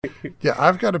Yeah,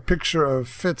 I've got a picture of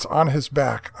Fitz on his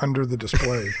back under the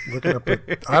display, looking up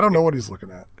at. I don't know what he's looking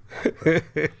at.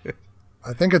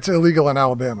 I think it's illegal in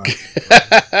Alabama.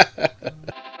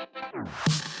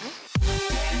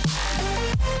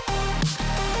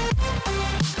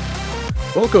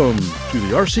 Welcome to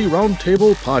the RC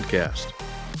Roundtable Podcast,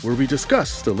 where we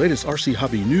discuss the latest RC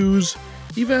hobby news,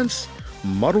 events,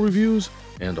 model reviews,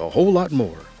 and a whole lot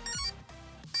more.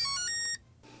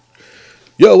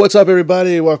 Yo, what's up,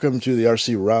 everybody? Welcome to the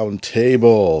RC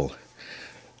Roundtable.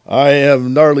 I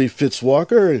am gnarly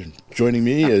Fitzwalker, and joining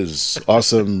me is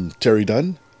awesome Terry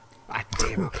Dunn. God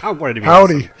damn it. I wanted to be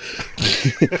Howdy.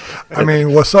 awesome. I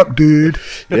mean, what's up, dude?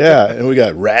 Yeah, and we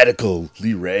got Radical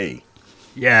Lee Ray.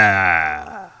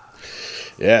 Yeah.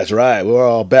 Yeah, that's right. We're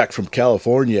all back from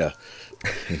California.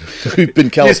 We've been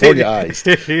California-ized.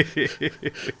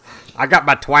 I got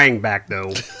my twang back, though.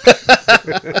 Did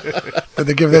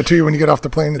they give that to you when you get off the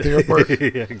plane at the airport?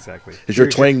 Yeah, exactly. Is your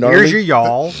twang gnarly? Here's your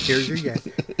y'all. Here's your yeah.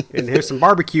 And here's some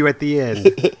barbecue at the end.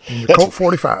 And your Colt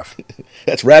 45.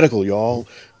 That's radical, y'all.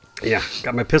 Yeah,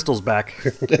 got my pistols back.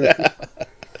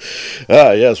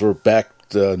 Yes, we're back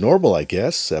to normal, I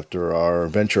guess, after our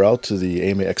venture out to the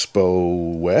AMA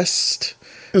Expo West.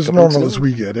 As normal as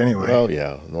we get, anyway. Well,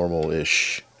 yeah,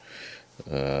 normal-ish.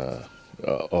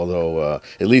 Although,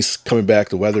 at least coming back,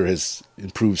 the weather has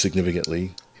improved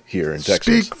significantly here in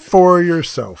Texas. Speak for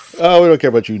yourself. Oh, we don't care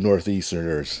about you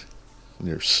Northeasterners.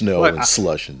 Your snow Well, and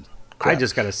slush and crap. I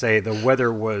just got to say, the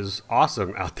weather was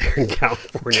awesome out there in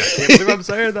California. I can't believe I'm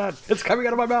saying that. It's coming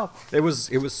out of my mouth. It was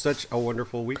such a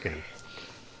wonderful weekend.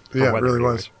 Yeah, it weather,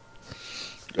 really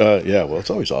anyway. Yeah, well, it's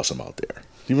always awesome out there.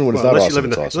 Even when it's Well, not unless, awesome, you live in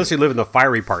it's the, awesome. unless you live in the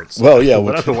fiery parts. Well, yeah,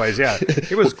 But otherwise, yeah.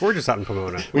 It was gorgeous out in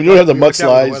Pomona. When you don't have the We looked out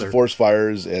at mudslides, the weather. forest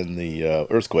fires, and the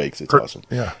earthquakes, it's awesome.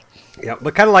 Yeah. Yeah,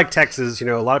 but kind of like Texas, a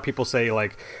lot of people say,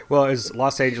 like, well, is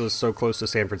Los Angeles so close to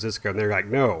San Francisco? And they're like,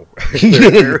 no.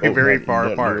 They're very, No, very not- far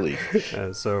not apart. really.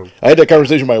 So, I had that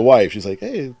conversation with my wife. She's like,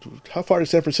 "Hey, how far is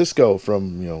San Francisco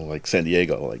from like San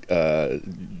Diego?" Like,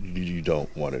 you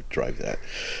don't want to drive that.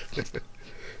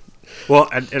 well,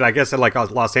 and I guess in like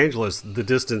Los Angeles, the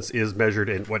distance is measured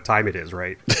in what time it is,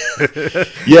 right?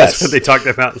 Yes, That's what they talked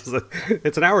about.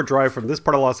 It's an hour drive from this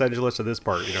part of Los Angeles to this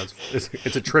part.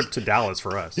 It's a trip to Dallas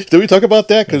for us. Did we talk about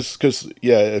that?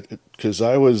 Because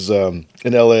I was in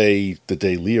L.A. the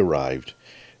day Lee arrived.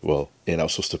 Well, and I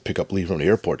was supposed to pick up Lee from the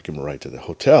airport to give him a ride to the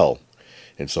hotel.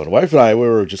 And so the wife and I, we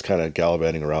were just kind of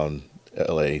gallivanting around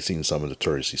L.A., seeing some of the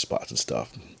touristy spots and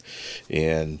stuff.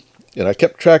 And I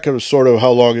kept track of sort of how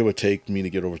long it would take me to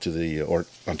get over to the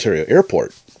Ontario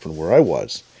airport from where I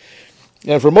was.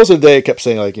 And for most of the day, I kept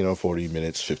saying 40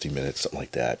 minutes, 50 minutes, something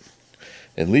like that.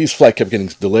 And Lee's flight kept getting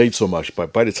delayed so much.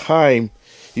 But by the time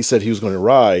he said he was going to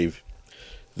arrive,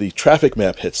 the traffic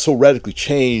map had so radically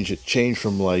changed. It changed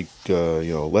from less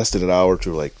than an hour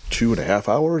to like 2.5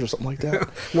 hours or something like that.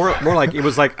 More like it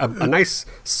was like a nice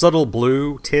subtle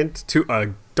blue tint to a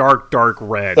dark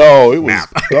red. Oh, it was map.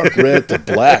 dark red to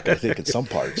black, I think, in some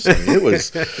parts. I mean, it was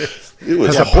Has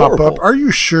it pop horrible. up? Are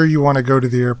you sure you want to go to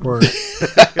the airport?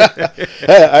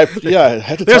 I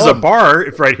had to There's tell a him. bar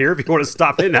right here if you want to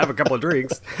stop in and have a couple of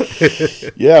drinks.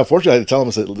 Yeah, unfortunately, I had to tell him,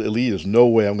 I said, Lee, there's no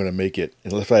way I'm going to make it.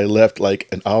 And if I left like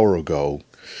an hour ago,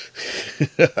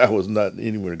 I was not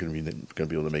anywhere going to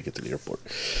be able to make it to the airport.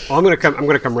 Well, I'm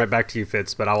gonna come right back to you,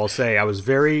 Fitz. But I will say I was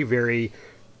very, very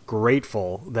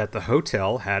grateful that the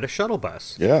hotel had a shuttle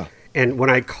bus. Yeah. And when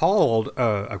I called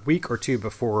a week or two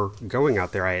before going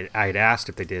out there, I had asked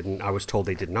if they did, and I was told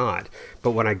they did not.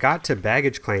 But when I got to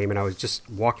baggage claim, and I was just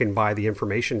walking by the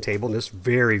information table, and this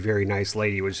very, very nice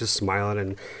lady was just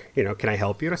smiling and, can I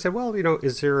help you? And I said, well,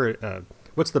 is there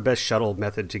what's the best shuttle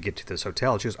method to get to this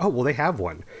hotel? And she goes, oh, well, they have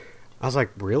one. I was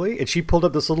like, really? And she pulled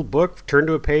up this little book, turned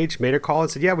to a page, made a call,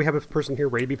 and said, yeah, we have a person here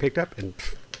ready to be picked up. And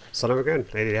son of a gun,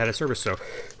 they had a service. So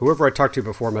whoever I talked to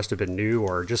before must have been new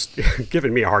or just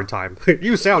giving me a hard time.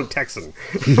 You sound Texan.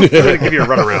 I'm going to give you a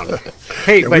runaround.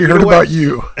 Hey, but We you heard know what? about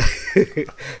you.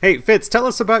 Hey, Fitz, tell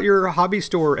us about your hobby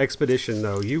store expedition,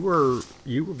 though. You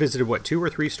visited, 2 or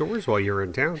 3 stores while you were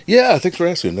in town? Yeah, thanks for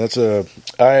asking. That's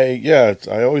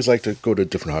I always like to go to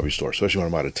different hobby stores, especially when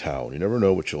I'm out of town. You never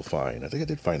know what you'll find. I think I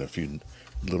did find a few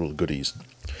little goodies.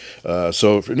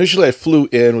 So initially I flew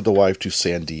in with the wife to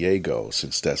San Diego,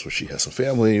 since that's where she has some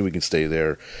family. We can stay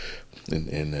there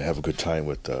and have a good time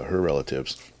with her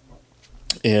relatives.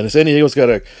 And San Diego's got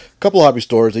a couple hobby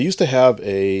stores. They used to have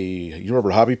you remember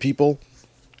Hobby People?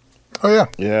 Oh, yeah.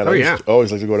 Yeah, and Oh, I yeah. used to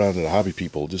always like to go down to the Hobby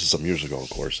People. This is some years ago, of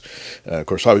course.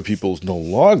 Hobby People is no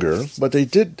longer, but they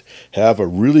did have a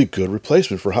really good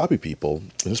replacement for Hobby People.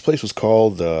 And this place was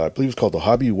called, I believe it was called the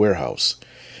Hobby Warehouse.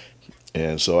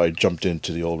 And so I jumped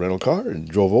into the old rental car and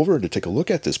drove over to take a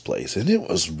look at this place, and it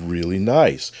was really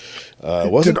nice.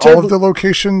 Wasn't Did all of the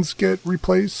locations get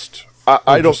replaced?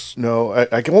 I don't know.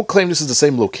 I won't claim this is the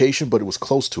same location, but it was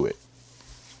close to it.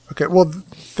 Okay, well,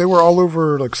 they were all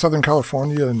over like Southern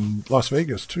California and Las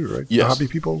Vegas too, right? Yes. The Hobby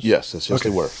Peoples? Yes, yes, Okay.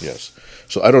 they were, yes.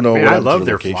 So I don't know. Man, what I happened to love the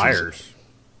their locations. flyers.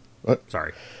 What?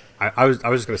 Sorry, I was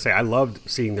just going to say I loved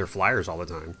seeing their flyers all the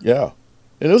time. Yeah.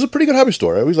 And it was a pretty good hobby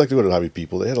store. I always like to go to the Hobby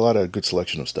People. They had a lot of good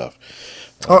selection of stuff.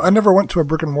 Oh, I never went to a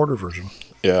brick and mortar version.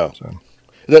 Yeah. So.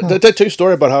 Did I tell you a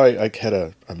story about how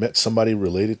I met somebody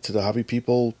related to the Hobby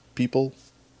People?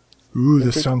 Ooh,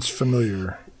 this sounds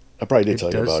familiar. I probably did It tell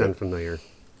you does about sound it. familiar.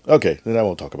 Okay, then I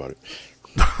won't talk about it.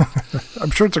 I'm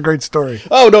sure it's a great story.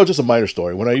 Oh, no, just a minor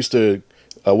story. When I used to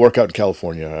work out in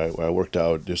California, I worked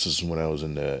out. This is when I was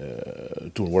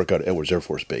doing workout at Edwards Air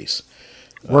Force Base.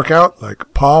 Workout,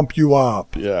 like pump you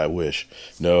up. Yeah, I wish.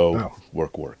 No, Oh.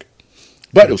 work.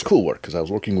 But it was cool work because I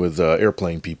was working with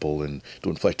airplane people and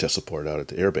doing flight test support out at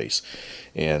the airbase.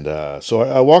 And so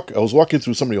I was walking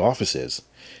through some of the offices,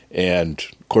 and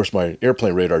of course my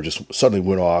airplane radar just suddenly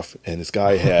went off, and this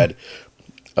guy had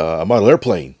a model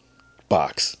airplane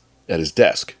box at his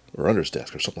desk or under his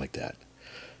desk or something like that.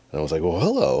 And I was like, well,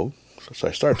 hello. So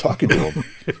I started talking to him.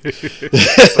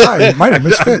 Hi, my name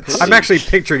is Fitz. I'm actually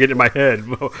picturing it in my head.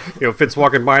 Fitz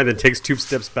walking by and then takes 2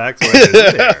 steps back. So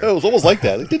I It was almost like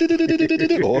that.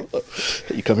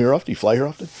 You come here often? You fly here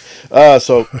often?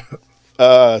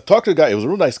 Talked to the guy. It was a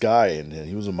real nice guy, and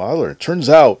he was a modeler. It turns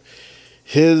out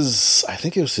I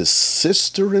think it was his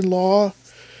sister-in-law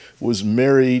was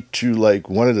married to like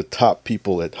one of the top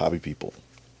people at Hobby People.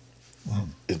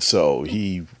 And so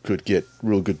he could get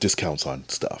real good discounts on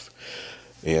stuff.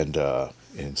 And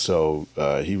so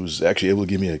he was actually able to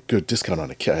give me a good discount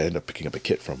on a kit. I ended up picking up a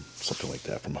kit from something like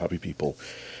that from Hobby People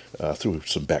through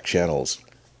some back channels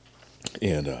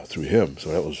and through him. So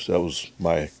that was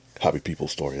my Hobby People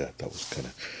story. That was kind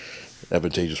of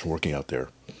advantageous from working out there.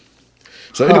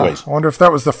 So anyways. I wonder if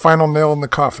that was the final nail in the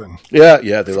coffin. Yeah,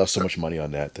 they lost so much money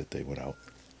on that they went out.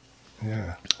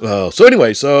 Yeah.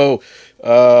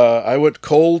 I went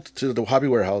cold to the Hobby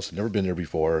Warehouse. Never been there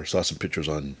before. Saw some pictures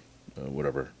on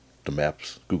the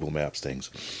maps, Google Maps things,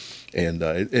 and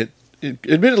it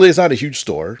admittedly it's not a huge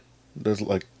store. There's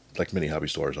like many hobby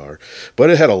stores are, but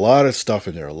it had a lot of stuff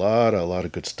in there. A lot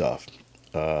of good stuff.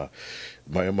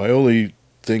 My only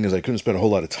thing is I couldn't spend a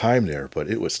whole lot of time there, but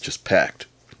it was just packed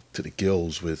to the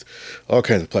gills with all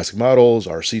kinds of plastic models,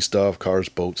 RC stuff, cars,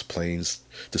 boats, planes.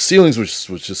 The ceilings was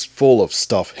just full of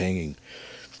stuff hanging.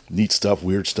 Neat stuff,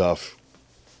 weird stuff.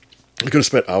 I could have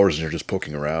spent hours in there just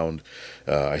poking around.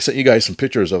 I sent you guys some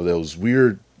pictures of those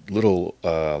weird little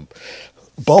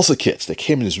balsa kits that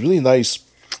came in these really nice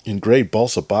engraved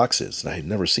balsa boxes, and I had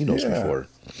never seen those before.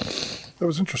 That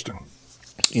was interesting.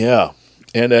 Yeah,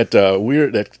 and that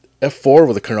F4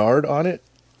 with a canard on it.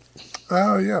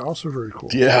 Oh, yeah, also very cool.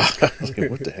 Yeah, I was like,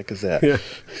 what the heck is that? Yeah.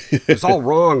 It's all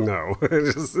wrong, though.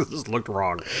 It just looked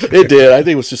wrong. It did. I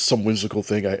think it was just some whimsical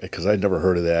thing because I'd never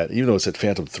heard of that. Even though it said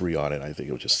Phantom 3 on it, I think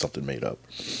it was just something made up.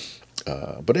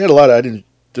 But it had a lot of,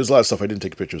 there's a lot of stuff I didn't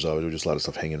take pictures of. There was just a lot of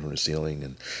stuff hanging from the ceiling.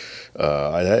 And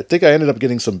I think I ended up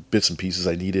getting some bits and pieces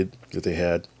I needed that they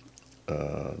had.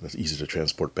 That's easy to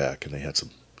transport back. And they had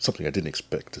something I didn't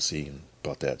expect to see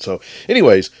about that. So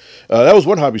anyways, that was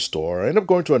one hobby store. I ended up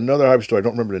going to another hobby store. I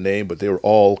don't remember the name, but they were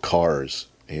all cars.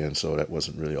 And so that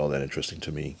wasn't really all that interesting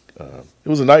to me. It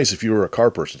was nice if you were a car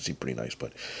person. It seemed pretty nice,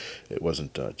 but it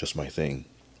wasn't just my thing.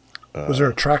 Was there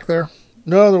a track there?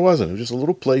 No, there wasn't. It was just a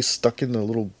little place stuck in a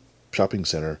little shopping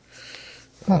center.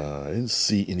 I didn't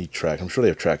see any track. I'm sure they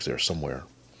have tracks there somewhere.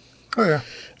 Oh, yeah.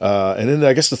 And then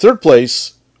I guess the fourth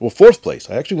place.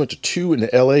 I actually went to 2 in the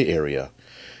LA area.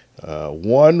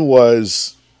 One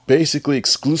was basically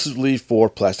exclusively for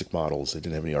plastic models. They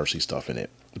didn't have any RC stuff in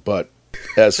it. But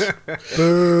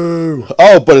Boo.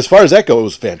 but as far as that goes, it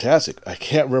was fantastic. I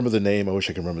can't remember the name. I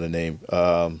wish I could remember the name.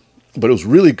 But it was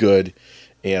really good.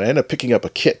 And I ended up picking up a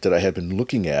kit that I had been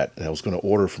looking at, and I was going to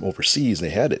order from overseas, and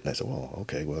they had it. And I said, well,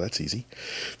 okay, well, that's easy.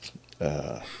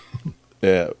 That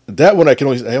one I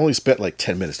only spent like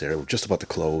 10 minutes there. We're just about to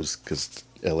close because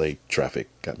LA traffic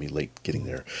got me late getting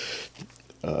there.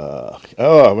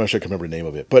 I'm not sure I can remember the name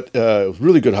of it, but it was a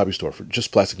really good hobby store for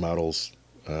just plastic models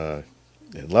and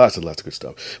lots and lots of good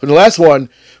stuff. But the last one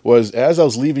was as I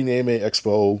was leaving the AMA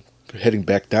Expo, heading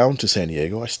back down to San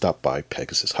Diego, I stopped by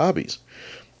Pegasus Hobbies.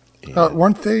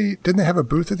 Didn't they have a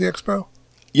booth at the expo?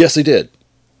 Yes, they did.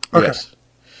 Okay. Yes.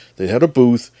 They had a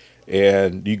booth,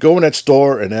 and you go in that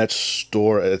store, I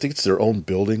think it's their own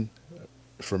building,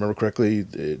 if I remember correctly.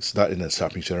 It's not in a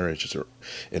shopping center,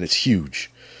 and it's huge.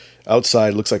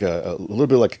 outside looks like a little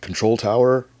bit like a control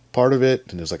tower part of it,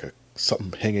 and there's like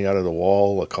something hanging out of the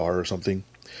wall, a car or something.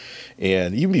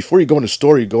 And even before you go in the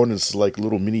store, you go in this like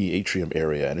little mini atrium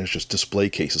area, and there's just display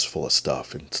cases full of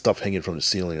stuff and stuff hanging from the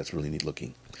ceiling that's really neat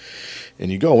looking.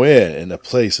 And you go in, and the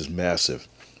place is massive,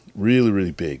 really,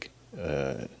 really big.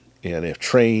 And they have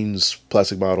trains,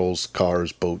 plastic models,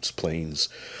 cars, boats, planes,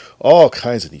 all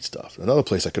kinds of neat stuff. Another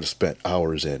place I could have spent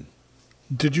hours in.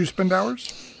 Did you spend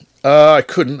hours? I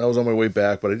couldn't. I was on my way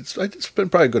back, but I did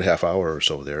spend probably a good half hour or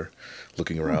so there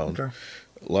looking around. Okay.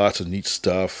 Lots of neat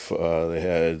stuff. They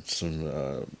had some,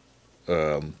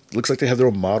 looks like they have their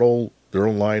own model, their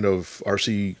own line of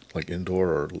RC, like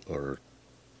indoor or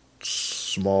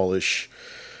smallish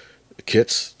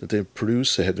kits that they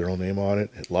produce. They had their own name on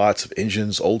it. Had lots of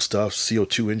engines, old stuff,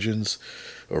 CO2 engines,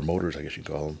 or motors, I guess you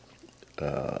call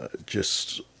them.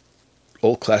 Just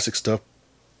old classic stuff,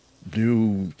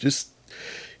 new,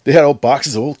 they had old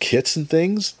boxes of old kits and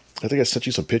things. I think I sent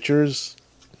you some pictures.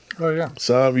 Oh yeah.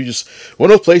 Some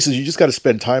one of those places you just got to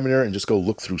spend time in there and just go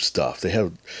look through stuff. They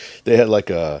had like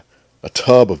a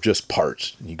tub of just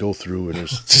parts, and you go through and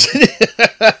there's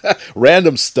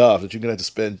random stuff that you're gonna have to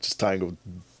spend just time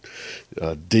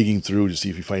digging through to see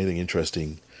if you find anything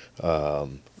interesting.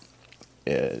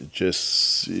 And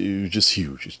just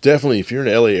huge. It's definitely, if you're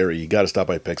in the LA area, you got to stop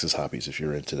by Pex's Hobbies if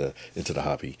you're into the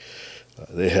hobby.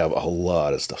 They have a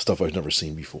lot of stuff I've never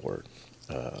seen before.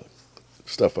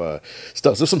 Stuff.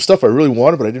 There's some stuff I really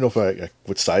wanted, but I didn't know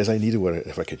what size I needed,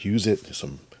 if I could use it.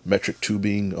 Some metric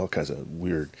tubing, all kinds of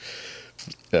weird.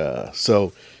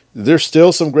 So there's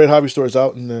still some great hobby stores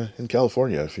out in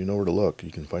California. If you know where to look,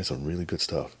 you can find some really good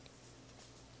stuff.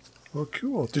 Well,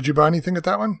 cool. Did you buy anything at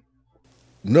that one?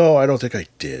 No, I don't think I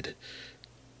did.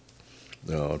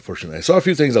 No, unfortunately, I saw a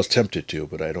few things I was tempted to,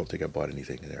 but I don't think I bought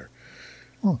anything there.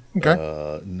 Oh,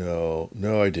 okay. No,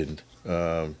 I didn't.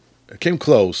 I came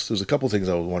close. There's a couple things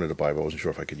I wanted to buy, but I wasn't sure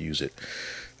if I could use it.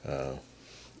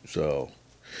 So,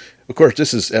 of course,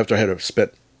 this is after I had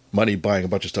spent money buying a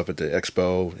bunch of stuff at the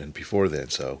expo and before then.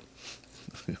 So,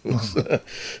 it was,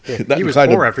 not he was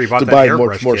poor after he bought to that buy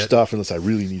airbrush more kit. stuff unless I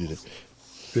really needed it.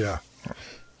 Yeah.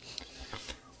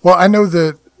 Well, I know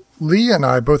that Lee and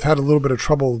I both had a little bit of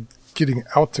trouble getting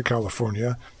out to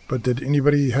California, but did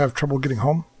anybody have trouble getting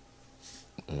home?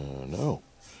 No.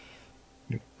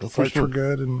 Flights were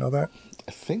good and all that?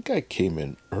 I think I came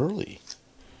in early.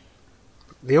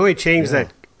 The only change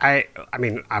that I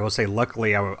mean, I will say,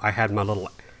 luckily, I had my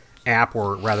little app,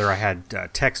 or rather, I had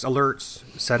text alerts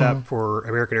set up for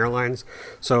American Airlines.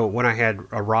 So when I had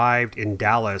arrived in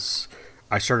Dallas,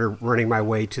 I started running my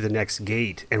way to the next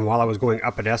gate, and while I was going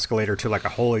up an escalator to like a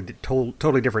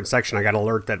totally different section, I got an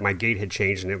alert that my gate had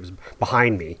changed and it was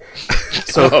behind me.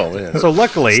 So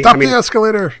luckily, Stop the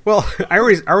escalator. Well, I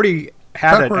already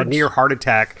had a Backwards. near heart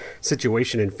attack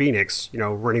situation in Phoenix,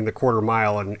 running the quarter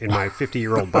mile in my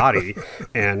 50-year-old body,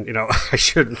 and I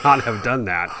should not have done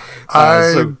that.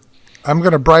 I'm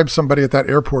going to bribe somebody at that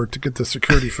airport to get the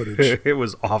security footage. It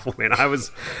was awful, man. I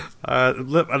was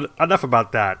enough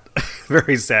about that.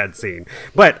 Very sad scene.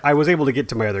 But I was able to get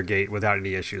to my other gate without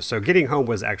any issues. So getting home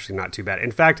was actually not too bad.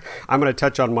 In fact, I'm going to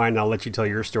touch on mine and I'll let you tell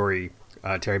your story,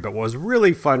 Terry. But what was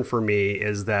really fun for me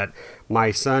is that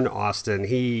my son, Austin,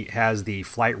 he has the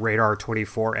Flight Radar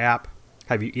 24 app.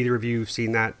 Have either of you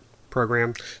seen that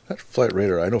program? Not Flight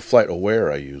Radar. I know Flight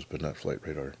Aware I use, but not Flight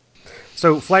Radar.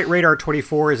 So Flight Radar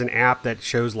 24 is an app that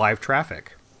shows live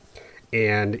traffic.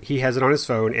 And he has it on his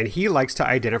phone, and he likes to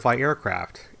identify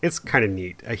aircraft. It's kind of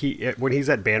neat. When he's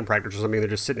at band practice or something, they're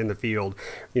just sitting in the field.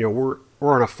 We're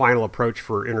on a final approach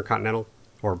for Intercontinental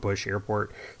or Bush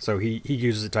Airport, so he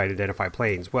uses it to identify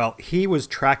planes. Well, he was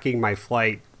tracking my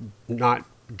flight, not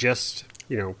just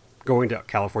going to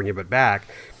California, but back,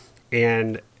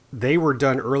 and they were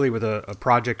done early with a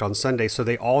project on Sunday, so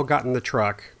they all got in the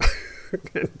truck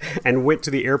and went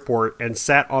to the airport and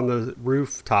sat on the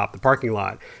rooftop, the parking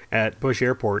lot at Bush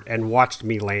Airport, and watched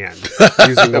me land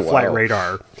using the Flight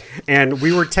Radar. And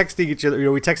we were texting each other.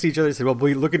 We texted each other and said, "Well,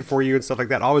 we'll be looking for you," and stuff like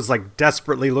that. I was like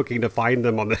desperately looking to find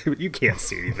them on the. You can't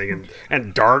see anything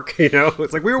and dark.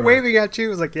 It's like we were waving at you. It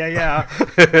was like, yeah.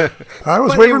 I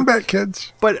was waving back,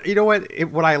 kids. But you know what?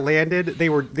 When I landed, they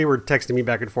were texting me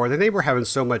back and forth, and they were having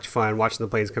so much fun watching the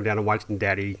planes come down and watching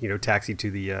Daddy, taxi to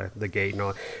the gate and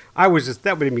all.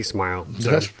 That made me smile. So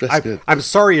That's good. I'm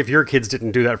sorry if your kids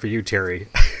didn't do that for you, Terry.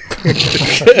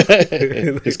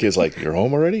 This kid's like, "You're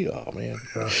home already?" Oh man.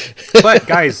 But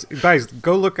guys,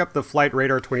 go look up the Flight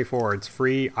Radar 24. It's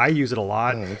free. I use it a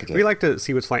lot. We like to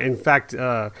see what's flying. In fact,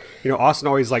 Austin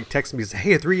always texts me,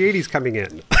 "Hey, a 380's coming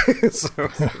in." So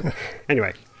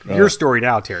anyway, Your story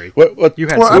now, Terry. What You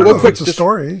had Well, I some don't know if quick, it's a just-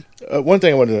 story. One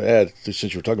thing I wanted to add, since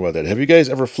you were talking about that, have you guys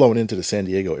ever flown into the San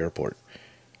Diego airport?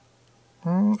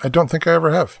 I don't think I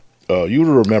ever have. Oh, you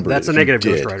would remember. That's a if you negative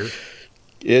did. Ghost Rider.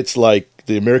 It's like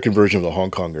the American version of the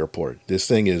Hong Kong airport. This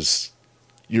thing is,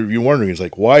 you're wondering, it's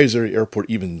like, why is there an airport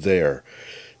even there?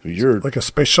 You're Like a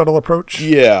space shuttle approach.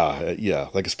 yeah,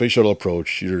 like a space shuttle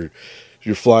approach. You're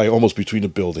flying almost between the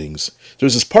buildings.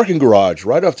 There's this parking garage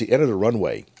right off the end of the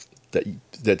runway that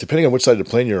depending on which side of the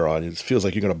plane you're on, it feels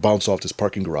like you're going to bounce off this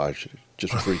parking garage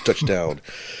just before you touch down.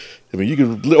 I mean, you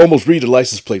can almost read the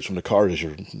license plates from the car as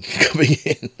you're coming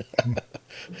in.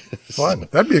 Fun.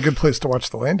 That'd be a good place to watch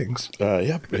the landings. Yeah,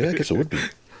 I guess it would be.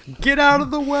 Get out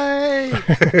of the way!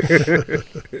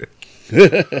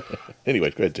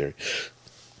 Anyway, go ahead, Terry.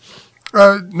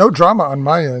 No drama on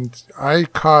my end. I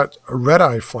caught a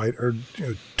red-eye flight, or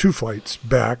two flights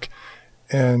back,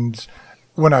 and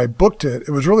when I booked it,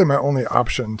 it was really my only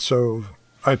option. So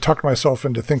I talked myself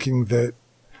into thinking that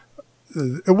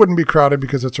it wouldn't be crowded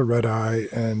because it's a red-eye,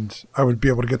 and I would be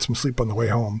able to get some sleep on the way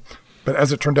home. But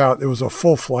as it turned out, it was a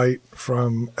full flight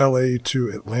from LA to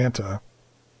Atlanta.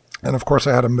 And of course,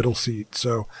 I had a middle seat,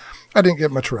 so I didn't get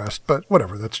much rest, but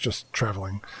whatever, that's just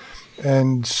traveling.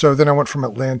 And so then I went from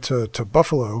Atlanta to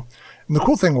Buffalo. And the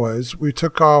cool thing was we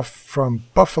took off from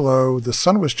Buffalo. The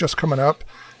sun was just coming up.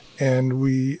 And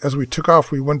as we took off,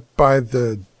 we went by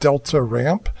the Delta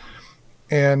ramp.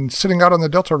 And sitting out on the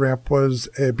Delta ramp was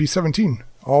a B-17,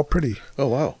 all pretty. Oh,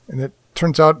 wow. And it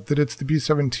turns out that it's the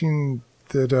B-17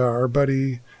 that our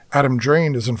buddy Adam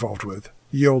Drain is involved with,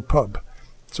 Ye Old Pub.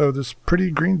 So this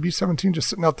pretty green B-17 just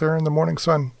sitting out there in the morning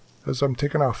sun as I'm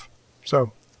taking off.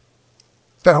 So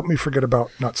that helped me forget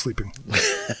about not sleeping.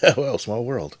 Well, small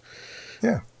world.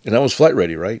 Yeah. And that was flight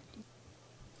ready, right?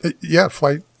 Yeah,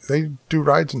 flight. They do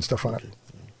rides and stuff on it.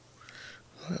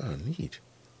 Oh, neat.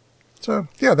 So,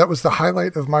 yeah, that was the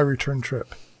highlight of my return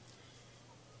trip.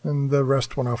 And the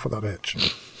rest went off without a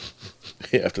hitch.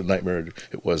 Yeah, after the nightmare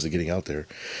it was getting out there.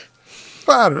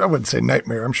 Well, I wouldn't say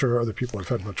nightmare. I'm sure other people have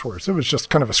had much worse. It was just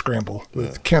kind of a scramble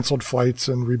with canceled flights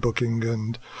and rebooking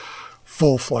and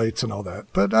full flights and all that.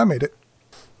 But I made it.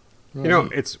 You know,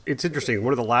 it's interesting.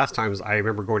 One of the last times I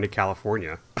remember going to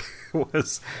California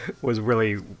was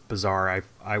really bizarre.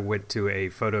 I went to a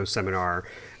photo seminar,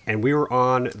 and we were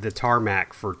on the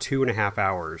tarmac for 2.5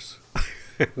 hours.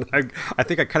 And I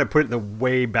think I kind of put it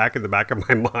way back in the back of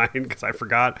my mind because I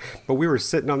forgot. But we were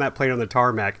sitting on that plane on the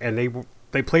tarmac, and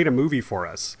they played a movie for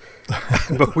us.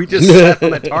 But we just sat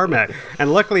on the tarmac.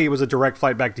 And luckily, it was a direct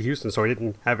flight back to Houston, so I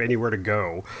didn't have anywhere to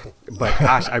go. But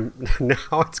gosh,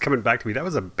 now it's coming back to me. That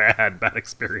was a bad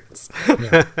experience.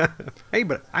 Yeah. Hey,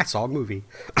 but I saw a movie.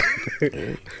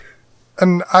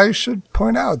 And I should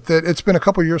point out that it's been a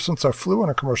couple years since I flew on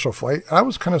a commercial flight. I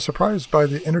was kind of surprised by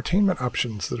the entertainment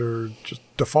options that are just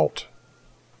default.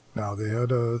 Now, they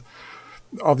had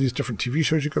all these different TV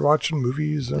shows you could watch and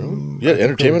movies and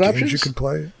entertainment games options you could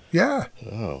play. Yeah.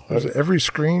 Oh, Every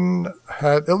screen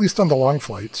had, at least on the long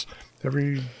flights,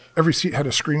 every seat had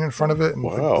a screen in front of it and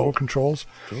little controls.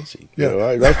 Fancy. Yeah. You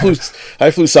know, I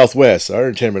flew Southwest. Our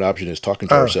entertainment option is talking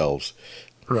to ourselves.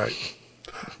 Right.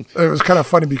 It was kind of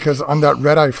funny because on that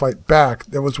red-eye flight back,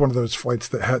 there was one of those flights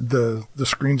that had the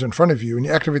screens in front of you, and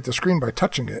you activate the screen by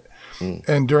touching it.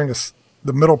 And during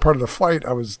the middle part of the flight,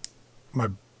 my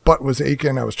butt was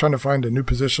aching. I was trying to find a new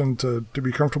position to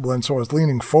be comfortable in, so I was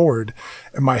leaning forward,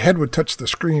 and my head would touch the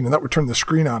screen, and that would turn the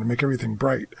screen on and make everything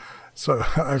bright. So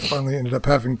I finally ended up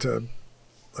having to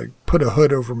put a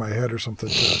hood over my head or something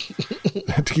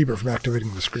to keep it from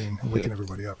activating the screen and waking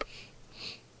everybody up.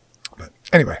 But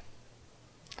anyway.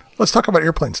 Let's talk about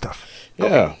airplane stuff.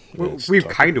 Yeah. We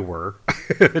kind of were.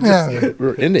 Yeah,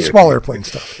 We're in the small airplane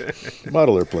stuff.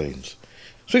 model airplanes.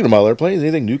 Speaking of model airplanes,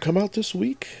 anything new come out this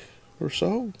week or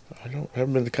so?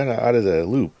 Haven't been kind of out of the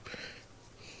loop.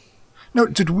 No,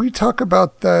 did we talk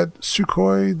about that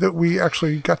Sukhoi that we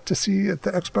actually got to see at the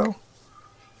expo?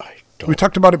 I don't. We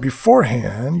talked about it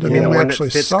beforehand, and You then know, we when actually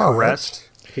it fits saw caressed,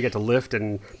 he got to lift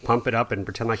and pump it up and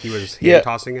pretend like he was Yeah.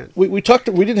 tossing it. We talked.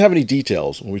 We didn't have any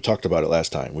details when we talked about it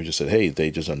last time. We just said, "Hey,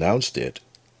 they just announced it."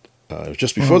 It was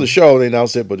just before the show they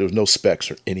announced it, but there was no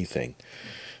specs or anything.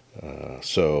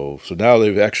 So now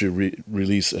they've actually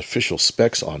released official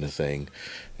specs on the thing,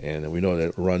 and we know that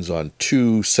it runs on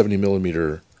two 70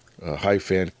 millimeter high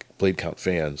fan blade count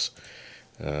fans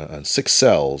on 6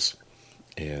 cells,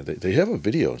 and they have a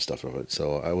video and stuff of it.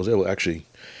 So I was able to actually.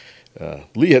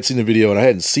 Lee had seen the video and I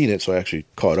hadn't seen it, so I actually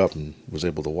caught up and was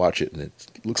able to watch it. And it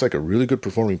looks like a really good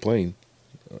performing plane.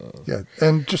 Yeah,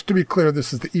 and just to be clear,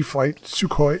 this is the E-Flight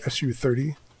Sukhoi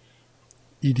Su-30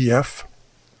 EDF,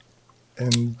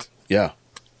 and Yeah,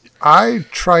 I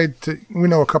tried to, we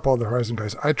know a couple of the Horizon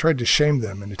guys, I tried to shame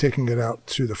them into taking it out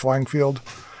to the flying field.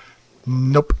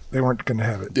 Nope, they weren't going to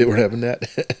have it. They were having that?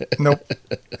 Nope.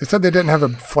 They said they didn't have a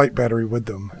flight battery with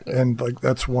them. And like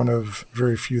that's one of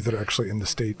very few that are actually in the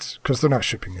States because they're not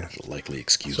shipping it. Likely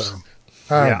excuse. So,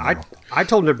 I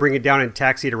told him to bring it down and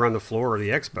taxi it around the floor of the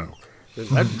expo.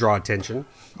 That'd draw attention.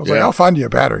 I was like, I'll find you a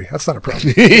battery. That's not a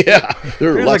problem. Yeah.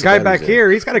 There's a guy back here.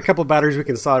 He's got a couple of batteries we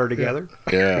can solder together.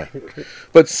 Yeah.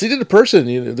 But seeing it in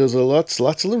person, there's lots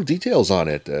of little details on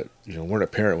it that weren't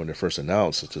apparent when it first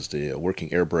announced, such as the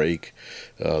working air brake,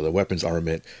 the weapons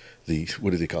armament, the,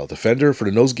 what do they call it, the fender for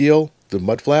the nose geel, the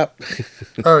mud flap.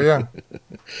 Oh, yeah.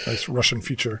 Nice Russian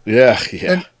feature. Yeah.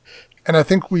 And I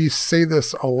think we say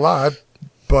this a lot,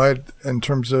 but in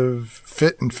terms of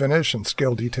fit and finish and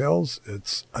scale details,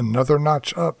 it's another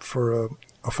notch up for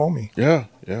a foamy. Yeah.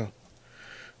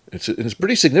 It's a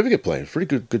pretty significant plane,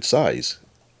 pretty good size.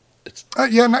 It's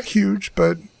not huge,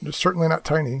 but certainly not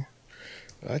tiny.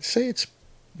 I'd say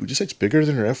would you say it's bigger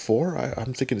than an F4?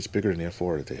 I'm thinking it's bigger than the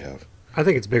F4 that they have. I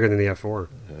think it's bigger than the F4.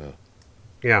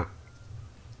 Yeah.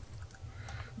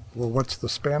 Well, what's the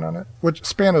span on it? Which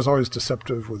span is always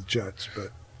deceptive with jets,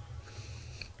 but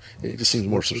it just seems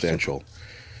more substantial.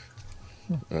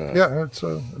 It's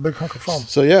a big hunk of foam.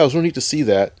 So it was really neat to see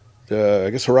that. I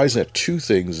guess Horizon had two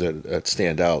things that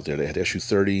stand out there. They had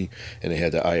SU-30 and they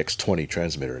had the IX-20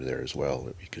 transmitter there as well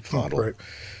that you could fondle.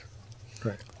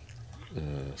 Right.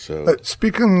 So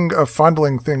speaking of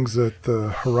fondling things at the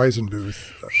Horizon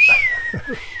booth.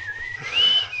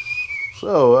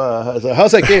 So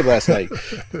how's that game last night?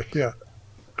 Yeah.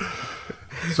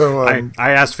 So I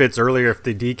asked Fitz earlier if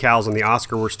the decals on the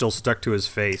Oscar were still stuck to his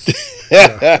face.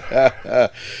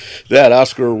 That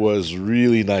Oscar was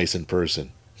really nice in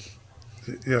person.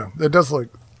 Yeah, it does look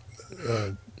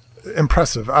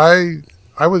impressive. I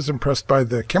was impressed by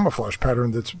the camouflage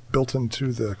pattern that's built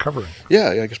into the covering. Yeah,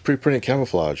 I guess pre-printed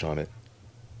camouflage on it.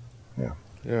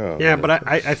 Yeah, but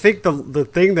I think the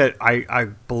thing that I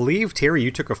believe, Terry, you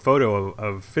took a photo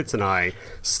of Fitz and I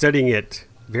studying it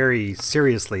very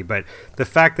seriously, but the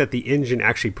fact that the engine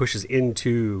actually pushes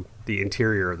into the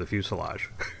interior of the fuselage.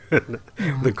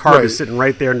 The card is sitting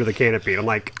right there under the canopy. And I'm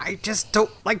like, I just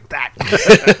don't like that.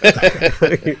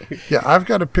 Yeah, I've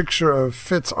got a picture of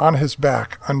Fitz on his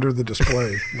back under the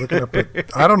display, looking up at,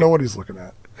 I don't know what he's looking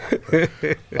at.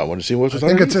 I want to see what's I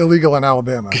think it's illegal in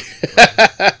Alabama.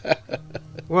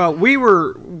 Well, we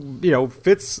were,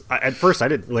 Fitz, at first I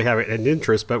didn't really have an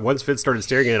interest, but once Fitz started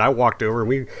staring at it, I walked over and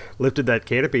we lifted that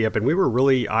canopy up and we were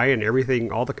really eyeing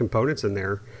everything, all the components in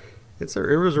there. It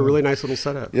was a really nice little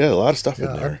setup. Yeah, a lot of stuff in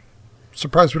there. I'm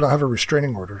surprised we don't have a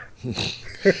restraining order.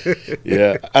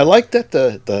 Yeah, I like that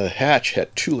the hatch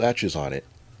had two latches on it.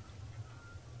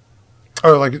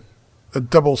 Oh, like a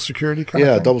double security kind of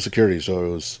thing? Yeah, double security. So it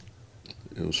was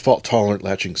fault tolerant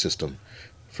latching system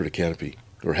for the canopy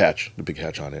or hatch, the big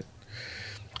hatch on it.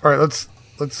 All right, let's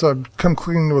come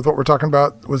clean with what we're talking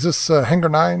about. Was this Hangar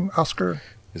 9, Oscar?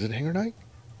 Is it Hangar 9?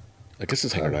 I guess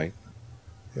it's Hangar 9.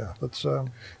 Yeah, let's.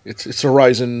 It's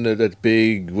Horizon, that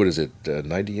big. What is it?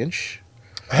 90-inch.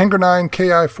 Hangar 9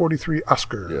 KI-43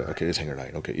 Oscar. Yeah. Okay, it's Hangar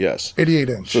 9. Okay, yes.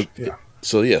 88-inch.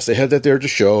 So yes, they had that there to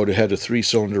show. They had a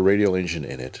 3-cylinder radial engine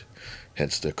in it,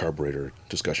 hence the carburetor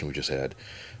discussion we just had.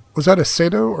 Was that a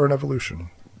Sato or an Evolution?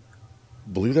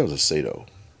 I believe that was a Sato.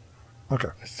 Okay.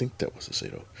 I think that was a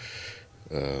Sato.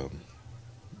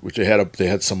 Which they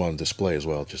had some on display as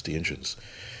well, just the engines.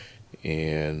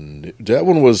 And that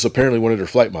one was apparently one of their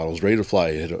flight models, ready to fly.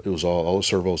 It was all the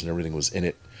servos and everything was in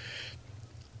it.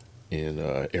 In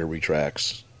air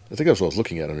retracts. I think that's what I was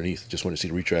looking at underneath. Just wanted to see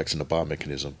the retracts and the bomb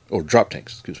mechanism. Or drop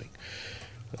tanks, excuse me.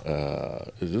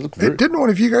 Didn't one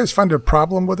of you guys find a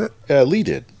problem with it? Lee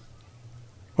did.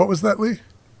 What was that, Lee?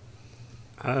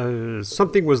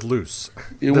 Something was loose.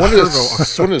 One of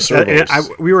the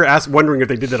servos. We were wondering if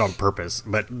they did that on purpose,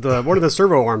 but one of the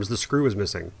servo arms, the screw was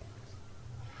missing.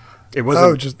 It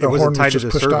wasn't. It wasn't tied to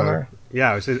the servo. On there?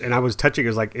 Yeah, and I was touching. It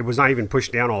was like it was not even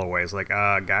pushed down all the way. It's like,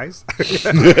 guys,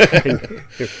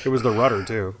 it was the rudder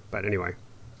too. But anyway,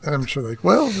 and I'm sure you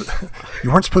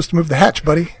weren't supposed to move the hatch,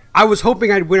 buddy. I was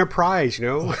hoping I'd win a prize,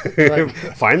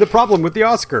 Find the problem with the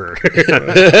Oscar.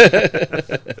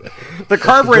 The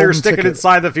carburetor sticking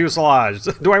inside the fuselage.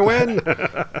 Do I win?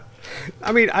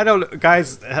 I mean, I don't.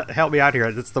 Guys, help me out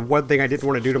here. That's the one thing I didn't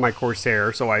want to do to my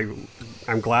Corsair, so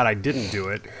I'm glad I didn't do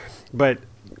it. But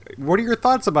what are your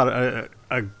thoughts about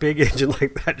a big engine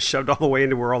like that shoved all the way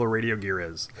into where all the radio gear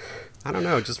is? I don't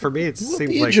know. Just for me, it seems like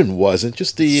the engine wasn't.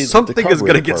 Just something is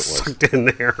going to get was. sucked in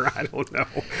there. I don't know.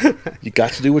 You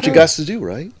got to do what you got to do,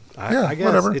 right? I guess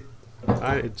whatever.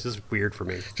 It's just weird for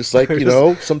me. Just like,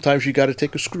 sometimes you got to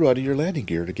take a screw out of your landing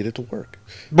gear to get it to work.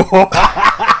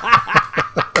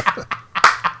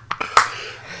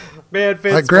 Man,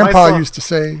 Vince, like Grandpa used to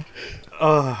say.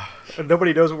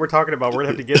 Nobody knows what we're talking about. We're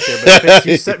going to have to get there. But Vince,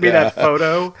 you sent me that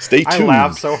photo. Stay tuned. I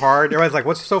laughed so hard. Everybody's like,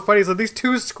 what's so funny? He said, these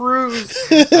two screws.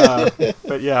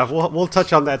 But yeah, we'll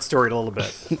touch on that story in a little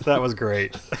bit. That was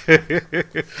great.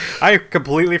 I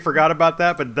completely forgot about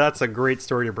that, but that's a great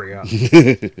story to bring up.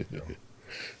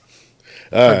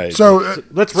 All right. So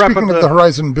let's wrap up. Speaking of the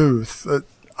Horizon booth,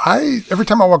 every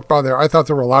time I walked by there, I thought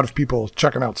there were a lot of people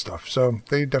checking out stuff. So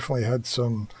they definitely had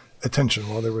some attention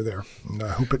while they were there. And I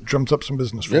hope it drums up some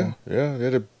business for them. Yeah, they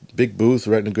had a big booth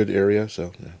right in a good area.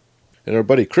 So, yeah. And our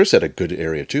buddy Chris had a good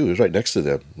area too. It was right next to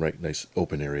them, right, nice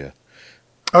open area.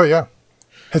 Oh yeah,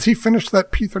 has he finished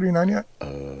that P-39 yet?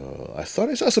 I thought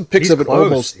I saw some pics of it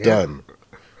almost done.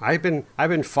 I've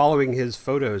been following his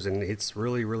photos, and it's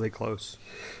really, really close.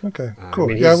 Okay,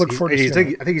 cool. I look forward to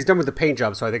seeing it. I think he's done with the paint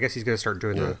job, so I guess he's going to start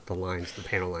doing the lines, the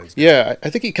panel lines. Yeah, I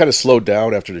think he kind of slowed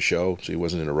down after the show, so he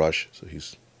wasn't in a rush. So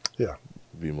he's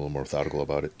being a little more methodical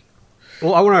about it.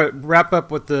 Well, I want to wrap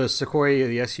up with the Sequoia,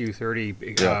 the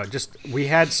Su-30. We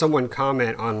had someone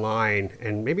comment online,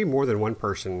 and maybe more than one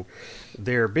person,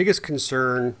 their biggest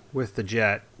concern with the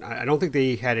jet. I don't think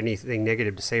they had anything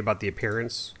negative to say about the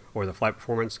appearance or the flight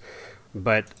performance,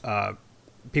 but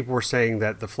people were saying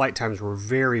that the flight times were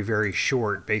very, very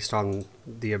short based on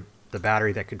the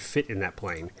battery that could fit in that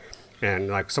plane. And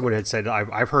like someone had said,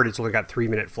 I've heard it's only got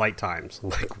 3-minute flight times. I'm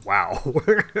like, wow.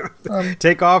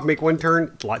 Take off, make one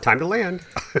turn, time to land.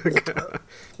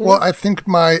 Well, I think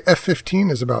my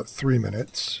F-15 is about 3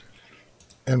 minutes.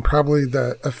 And probably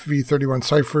the FV-31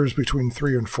 Cypher is between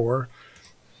 3 and 4.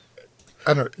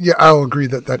 I'll agree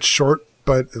that that's short.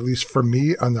 But at least for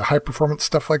me, on the high-performance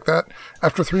stuff like that,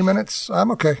 after 3 minutes, I'm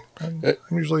okay. I'm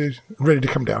usually ready to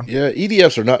come down. Yeah,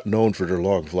 EDFs are not known for their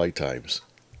long flight times.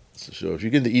 So if you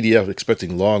get the EDF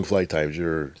expecting long flight times,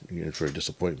 you're in for a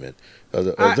disappointment.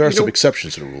 There are some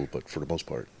exceptions to the rule, but for the most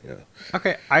part, yeah.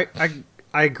 Okay, I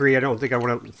agree. I don't think I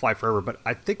want to fly forever, but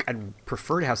I think I'd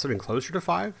prefer to have something closer to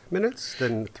 5 minutes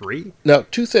than 3. Now,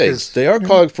 two things. They are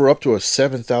calling for up to a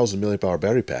 7,000 milliamp hour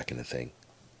battery pack in the thing.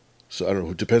 So I don't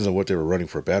know. It depends on what they were running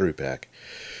for a battery pack.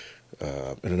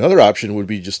 And another option would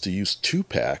be just to use 2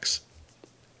 packs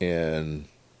and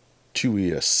 2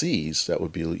 ESCs. That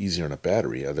would be a little easier on a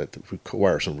battery. That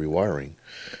require some rewiring.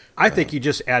 I think you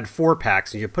just add 4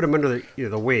 packs and you put them under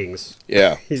the wings.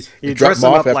 Yeah, you drop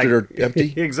them off after they're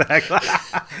empty. Exactly.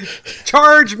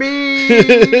 Charge me.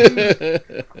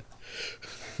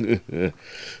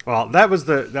 Well, that was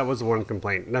the one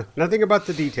complaint. Nothing about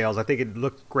the details. I think it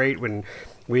looked great when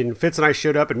Fitz and I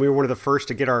showed up, and we were one of the first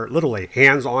to get our literally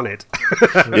hands on it.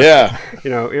 Yeah,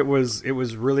 it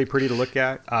was really pretty to look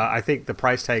at. I think the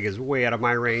price tag is way out of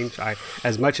my range.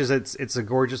 As much as it's a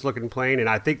gorgeous looking plane, and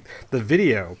I think the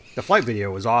flight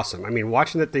video was awesome. I mean,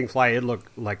 watching that thing fly, it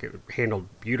looked like it handled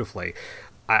beautifully.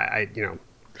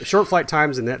 Short flight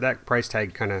times and that price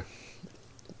tag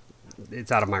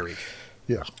it's out of my reach.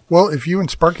 Yeah. Well, if you and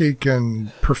Sparky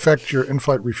can perfect your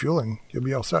in-flight refueling, you'll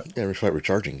be all set. Yeah, in-flight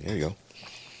recharging. There you go.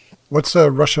 What's a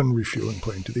Russian refueling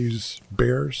plane? Do they use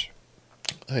Bears?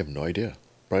 I have no idea.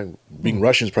 Probably being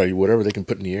Russians, probably whatever they can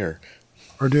put in the air.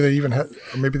 Or do they even have?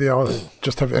 Or maybe they all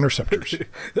just have interceptors.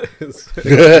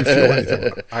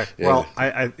 Well,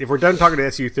 if we're done talking to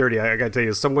Su-30, I got to tell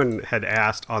you, someone had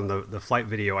asked on the flight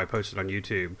video I posted on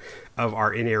YouTube of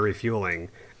our in-air refueling,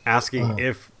 asking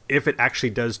if it actually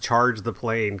does charge the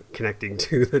plane connecting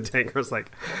to the tanker. It's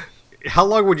like, how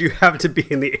long would you have to be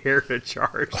in the air to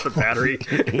charge the battery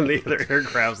in the other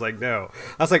aircrafts? Like, no.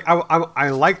 I was like, I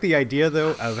like the idea,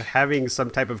 though, of having some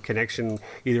type of connection,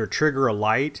 either trigger a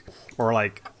light or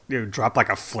drop like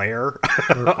a flare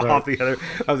off the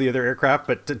other aircraft.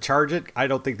 But to charge it, I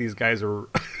don't think these guys are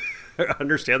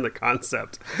understand the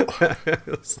concept.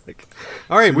 It's like,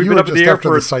 all right, we've been up in the air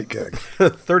for the sight gag.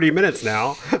 30 minutes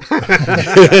now.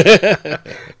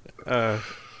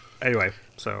 Anyway,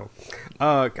 so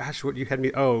gosh, what you had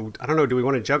me. Oh, I don't know. Do we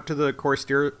want to jump to the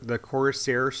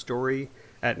Corsair story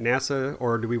at NASA,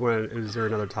 or do we want? Is there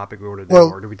another topic we want to do,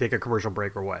 or do we take a commercial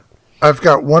break, or what? I've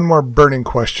got one more burning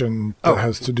question that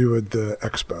has to do with the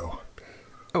expo.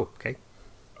 Oh, okay.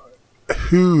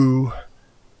 Who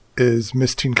is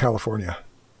Miss Teen California?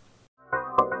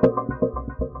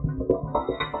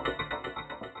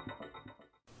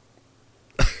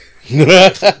 You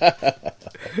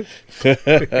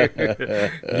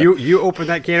open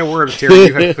that can of worms, Terry.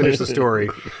 You have to finish the story.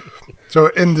 So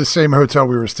in the same hotel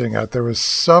we were staying at, there was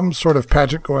some sort of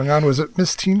pageant going on. Was it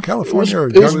Miss Teen California or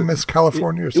Young Miss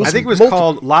California or something? I think it was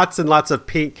called Lots and Lots of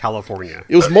Pink California.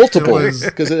 It was multiple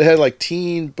because it had like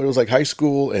teen, but it was like high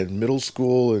school and middle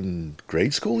school and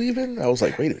grade school even. I was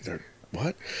like, wait a minute,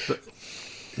 what?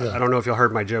 I don't know if y'all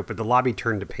heard my joke, but the lobby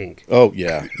turned to pink. Oh,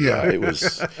 yeah. It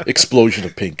was explosion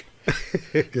of pink.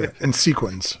 Yeah, and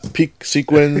sequins. Pink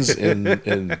sequins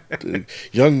and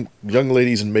young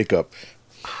ladies in makeup.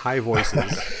 High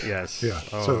voices, yes. Yeah,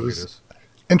 Oh, so it was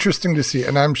interesting to see.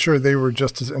 And I'm sure they were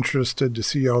just as interested to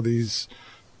see all these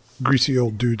greasy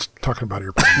old dudes talking about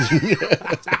airplanes.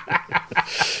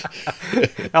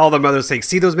 all the mothers saying,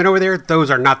 see those men over there? Those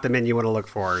are not the men you want to look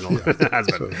for.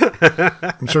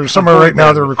 I'm sure somewhere right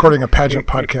now they're recording a pageant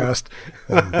podcast.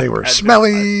 And they were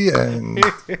smelly and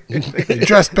they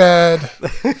dressed bad.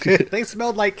 They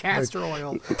smelled like castor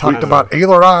oil. Talked about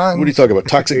ailerons. What are you talking about?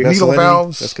 Toxic needle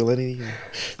valves. Mescaline?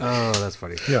 Oh, that's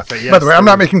funny. Yeah. But yes, By the way, I'm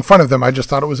not making fun of them. I just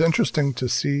thought it was interesting to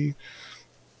see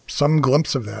some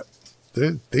glimpse of that.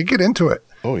 They get into it.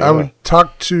 Oh, yeah. I would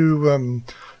talk to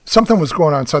something was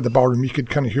going on inside the ballroom. You could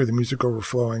kind of hear the music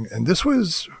overflowing, and this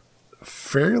was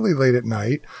fairly late at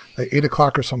night, like 8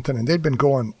 o'clock or something, and they'd been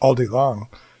going all day long.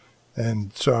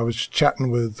 And so I was chatting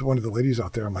with one of the ladies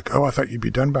out there. I'm like, "Oh, I thought you'd be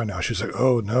done by now." She's like,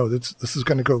 "Oh no, this is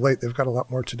going to go late. They've got a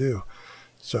lot more to do."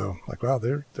 So like, wow,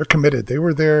 they're committed. They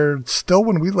were there still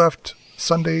when we left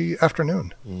Sunday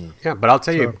afternoon. Yeah, but I'll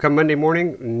tell you, come Monday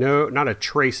morning, no, not a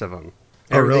trace of them.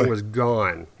 Oh, Everything really? was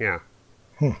gone. Yeah.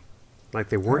 Like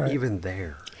they weren't even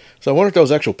there. So I wonder if that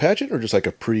was actual pageant or just like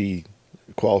a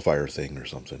pre-qualifier thing or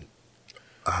something.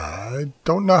 I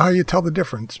don't know how you tell the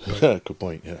difference. But Good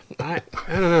point, yeah. I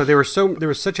don't know. There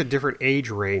was such a different age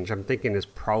range. I'm thinking it's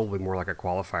probably more like a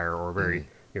qualifier or a very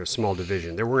small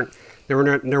division. There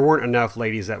weren't enough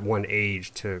ladies at one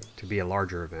age to be a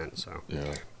larger event. So,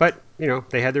 Yeah. But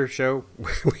they had their show.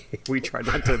 we tried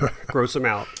not to gross them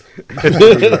out.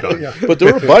 But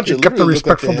there were a bunch. It Kept literally the looked like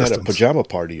respectful they had a distance. pajama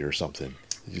party or something.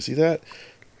 Did you see that?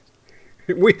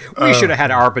 We should have had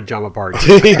our pajama party.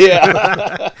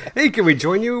 Yeah. Hey, can we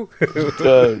join you?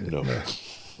 No.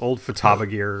 Old Fatava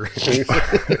gear.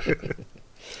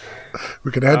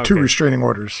 we could add 2 Okay. restraining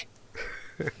orders.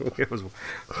 That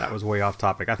was way off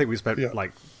topic. I think we spent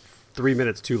like 3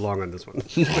 minutes too long on this one.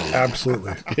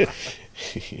 Absolutely.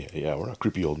 Yeah, we're not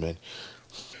creepy old men.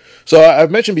 So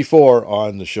I've mentioned before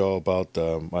on the show about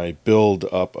my build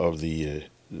up of the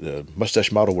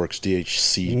Mustache Model Works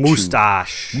DHC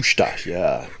Moustache. Mustache,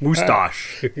 yeah.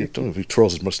 Moustache. I don't know if he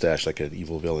twirls his mustache like an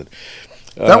evil villain.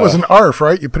 That was an ARF,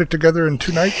 right? You put it together in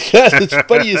 2 nights? Yes, it's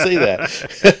funny you say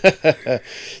that.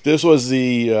 This was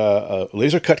the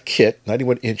laser cut kit,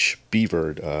 91-inch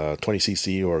Beaver,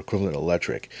 20cc or equivalent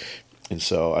electric. And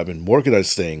so I've been working on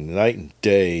this thing night and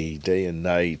day and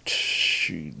night,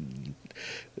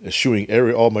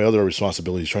 eschewing all my other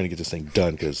responsibilities, trying to get this thing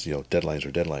done because, deadlines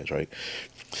are deadlines, right?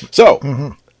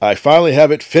 So I finally have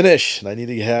it finished, and I need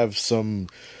to have some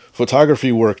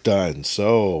photography work done.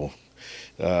 So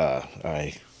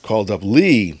I called up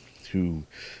Lee, who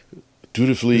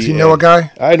dutifully... Does he know a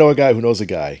guy? I know a guy who knows a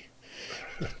guy.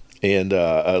 And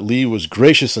Lee was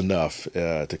gracious enough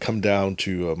to come down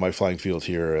to my flying field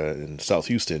here in South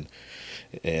Houston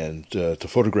and to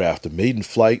photograph the maiden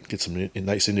flight, get some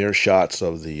nice in-air shots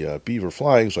of the Beaver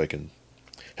flying so I can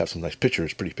have some nice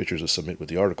pictures, pretty pictures to submit with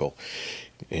the article.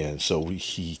 And so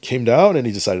he came down, and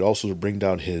he decided also to bring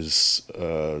down his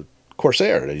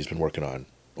Corsair that he's been working on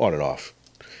and off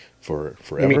for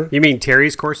forever. You mean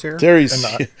Terry's Corsair? Terry's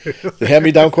the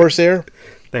hand-me-down Corsair.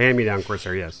 The hand-me-down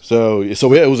Corsair, yes. So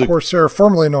it was a Corsair,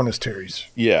 formerly known as Terry's.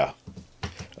 yeah.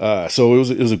 So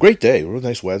it was a great day. Real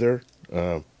nice weather.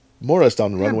 More or less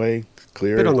down the runway,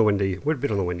 clear. Bit on the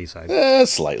windy side.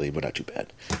 Slightly, but not too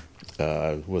bad.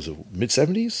 Was it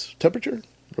mid-70s temperature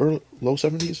or low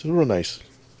 70s? It was real nice.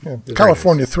 Yeah.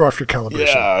 California threw off your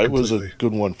calibration. Yeah, it was a completely.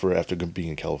 good one for after being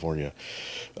in California.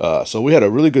 So we had a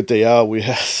really good day out. We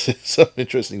had some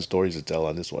interesting stories to tell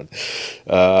on this one.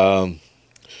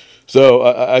 So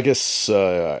I guess,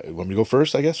 want me to go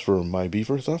first, I guess, for my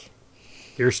Beaver stuff?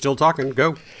 You're still talking.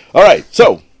 Go. All right,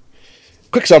 so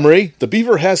quick summary. The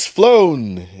Beaver has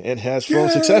flown and has flown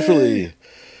successfully.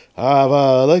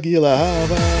 Hava Lagila,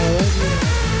 Hava Lagila.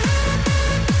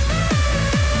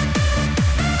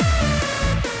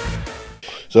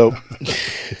 So,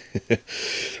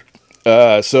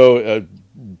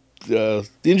 the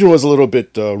engine was a little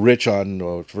bit rich on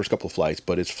the first couple of flights,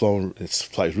 but it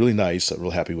flies really nice. I'm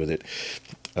real happy with it.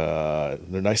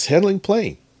 They're nice handling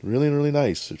plane. Really, really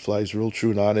nice. It flies real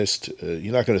true and honest.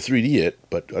 You're not going to 3D it,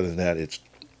 but other than that,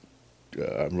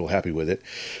 I'm real happy with it.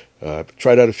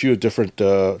 Tried out a few different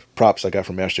props I got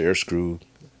from Master Airscrew,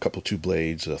 a couple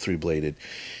 2-blades, 3-bladed.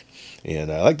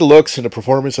 And I like the looks and the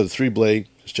performance of the 3-blade.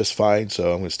 It's just fine,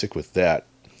 so I'm going to stick with that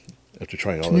after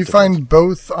trying all that. Can you find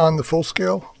both on the full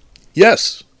scale?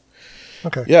 Yes.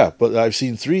 Okay. Yeah, but I've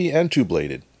seen 3 and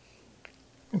 2-bladed.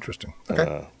 Interesting.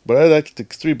 Okay. But I like the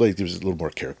 3-blade gives it a little more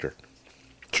character.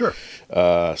 Sure.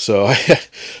 So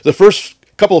the first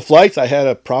couple of flights, I had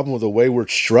a problem with the wayward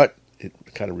strut. It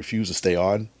kind of refused to stay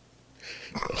on.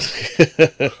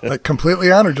 Like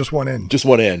completely on or just one end? Just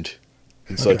one end.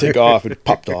 And so I take off, it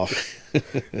popped off.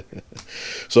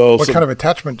 What kind of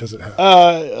attachment does it have?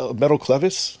 Metal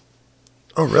clevis.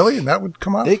 Oh, really? And that would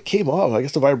come off? It came off. I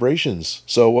guess the vibrations.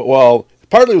 So, well,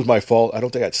 partly it was my fault. I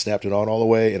don't think I'd snapped it on all the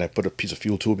way, and I put a piece of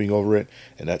fuel tubing over it,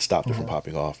 and that stopped it from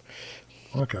popping off.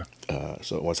 Okay.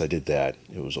 So once I did that,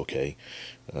 it was okay.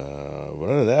 But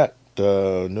other than that,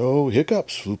 no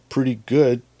hiccups. Flew pretty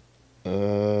good.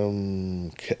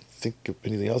 Can't think of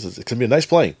anything else. It's going to be a nice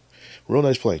plane. Real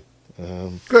nice plane.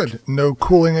 Good. No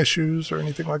cooling issues or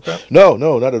anything like that? No,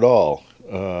 not at all.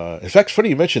 In fact, funny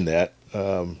you mentioned that.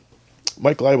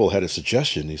 Mike Leibel had a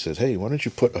suggestion. He says, hey, why don't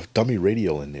you put a dummy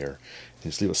radial in there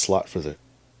and just leave a slot for the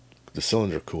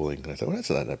cylinder cooling? And I thought, well, that's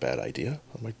not a bad idea.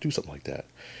 I might do something like that.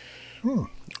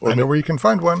 I know where you can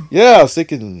find one. Yeah, I was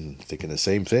thinking the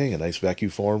same thing. A nice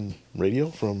vacuum form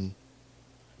radial from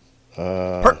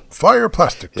Fire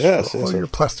Plastics. Yes, for all your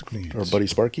plastic needs. Or Buddy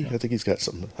Sparky. I think he's got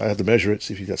something. I have to measure it,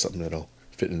 see if he's got something that'll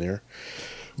fit in there.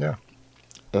 Yeah.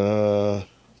 But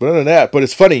other than that, but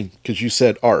it's funny because you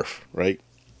said ARF, right?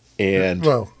 And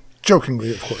well,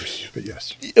 jokingly, of course, but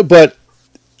yes. But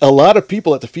a lot of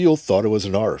people at the field thought it was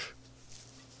an ARF.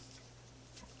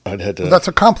 That's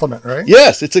a compliment, right?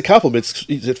 Yes, it's a compliment.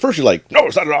 At first you're like, no,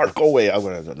 it's not an ARF, go away.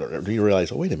 You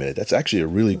realize, oh, wait a minute, that's actually a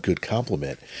really good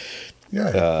compliment.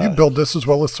 Yeah, you build this as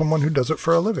well as someone who does it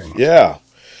for a living. Yeah.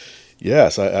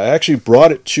 Yes, I actually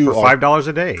brought it to... For $5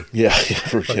 a day. Yeah,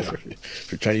 for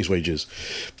Chinese wages.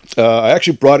 I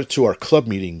actually brought it to our club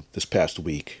meeting this past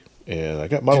week. And I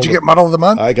got model. Did you get model of the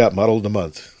month? I got model of the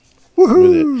month.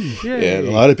 Woohoo! With it. Yay. And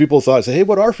a lot of people thought, hey,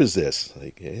 what ARF is this?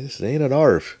 Like, this ain't an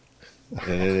ARF.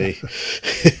 And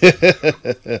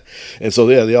and so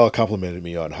they all complimented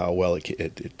me on how well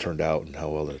it turned out and how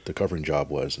well the covering job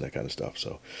was and that kind of stuff.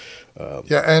 So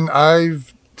yeah, and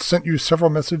I've sent you several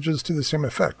messages to the same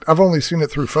effect. I've only seen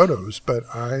it through photos, but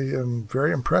I am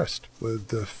very impressed with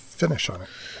the finish on it.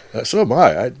 So am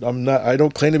I. I'm not. I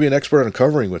don't claim to be an expert on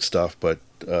covering with stuff, but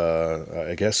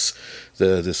I guess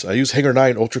I use Hangar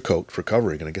 9 Ultra Coat for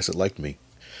covering, and I guess it liked me.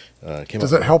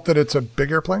 Does it help that it's a big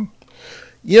airplane?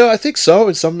 Yeah, I think so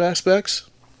in some aspects.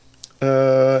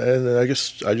 And I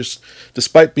guess I just,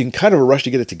 despite being kind of a rush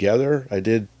to get it together, I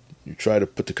did try to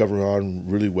put the covering on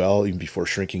really well even before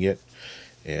shrinking it,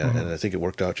 and I think it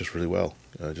worked out just really well.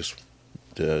 Just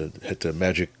hit the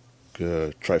magic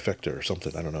trifecta or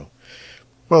something. I don't know.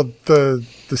 Well, the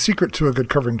secret to a good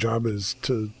covering job is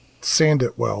to sand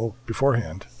it well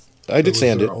beforehand. I did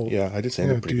sand it. Yeah, I did sand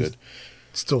it pretty good.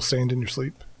 Still sand in your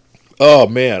sleep? Oh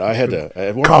man, I had to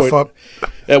at one cough point, up.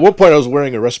 At one point, I was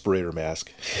wearing a respirator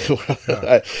mask.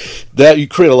 That you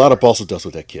create a lot of balsa dust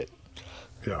with that kit.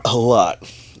 Yeah, a lot.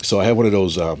 So I had one of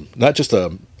those, not just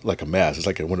like a mask. It's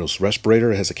like one of those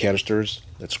respirator. It has the canisters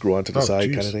that screw onto the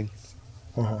side, kind of thing.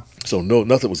 So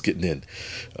nothing was getting in.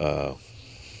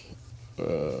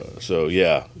 So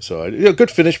yeah,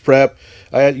 good finish prep.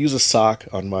 I had to use a sock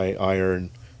on my iron.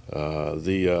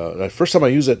 The first time I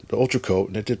used it, the Ultra Coat,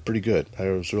 and it did pretty good. I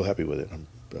was real happy with it.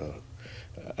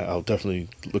 I'll definitely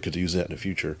look at using that in the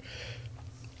future.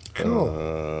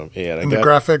 Cool. And the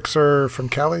graphics are from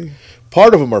Cali?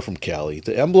 Part of them are from Cali.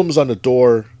 The emblems on the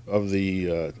door of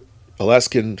the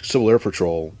Alaskan Civil Air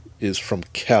Patrol is from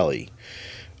Cali.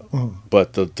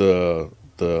 But the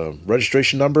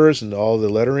registration numbers and all the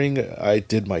lettering I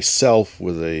did myself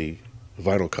with a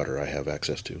vinyl cutter I have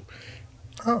access to.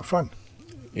 Oh, fun.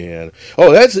 And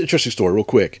that's an interesting story real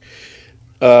quick.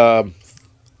 The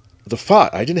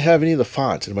font, I didn't have any of the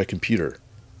fonts in my computer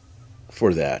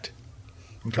for that.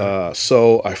 Okay.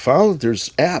 So I found there's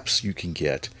apps you can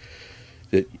get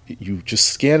that you just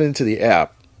scan into the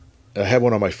app. I have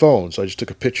one on my phone, so I just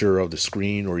took a picture of the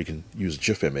screen, or you can use a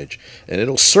GIF image, and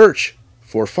it'll search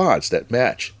for fonts that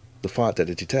match the font that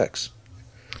it detects.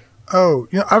 Oh,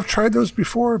 I've tried those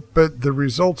before, but the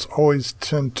results always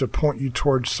tend to point you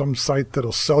towards some site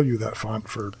that'll sell you that font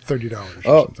for $30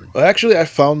 or something. Actually, I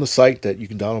found the site that you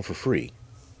can download for free.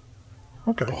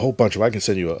 Okay. A whole bunch of. I can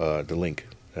send you the link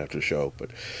after the show, but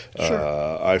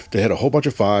sure. They had a whole bunch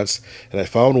of fonts, and I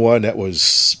found one that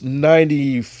was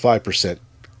 95%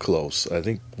 close. I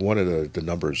think one of the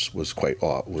numbers was quite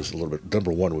off. Was a little bit.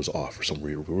 Number one was off for some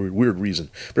weird reason.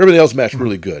 But everything else matched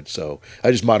really good. So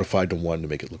I just modified the one to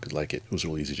make it look like it. It was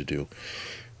really easy to do.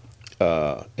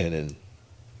 And then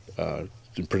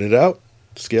printed it out,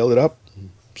 scaled it up,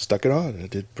 stuck it on, and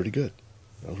it did pretty good.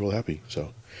 I was real happy.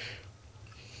 So.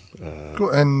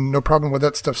 Cool. And no problem with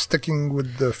that stuff sticking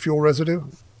with the fuel residue?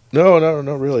 No,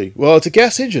 not really. Well, it's a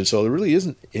gas engine, so there really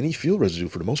isn't any fuel residue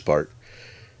for the most part.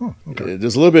 Okay.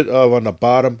 There's a little bit of on the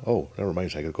bottom. Oh, never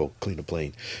mind. I gotta go clean the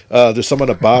plane. There's some on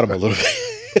the bottom a little bit.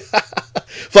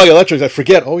 Flying Electrics, I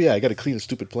forget. Oh yeah, I gotta clean the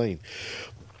stupid plane.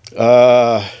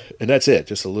 And that's it.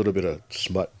 Just a little bit of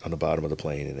smut on the bottom of the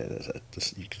plane, and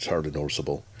it's hardly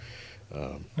noticeable.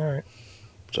 All right.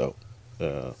 So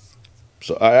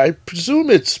I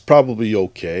presume it's probably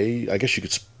okay. I guess you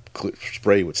could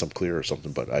spray with some clear or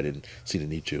something, but I didn't see the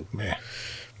need to.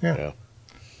 Yeah.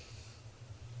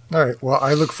 All right. Well,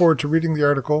 I look forward to reading the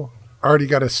article. I already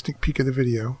got a sneak peek of the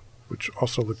video, which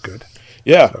also looked good.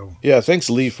 Yeah. So. Yeah. Thanks,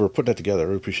 Lee, for putting that together. I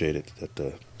really appreciate it. I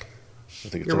think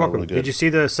it's You're welcome. Really good. Did you see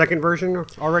the second version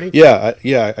already? Yeah.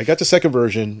 I got the second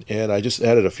version, and I just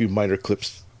added a few minor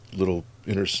clips, little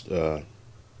what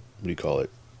do you call it?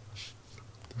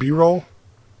 B-roll?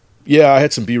 Yeah, I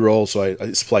had some B-roll, so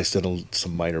I spliced in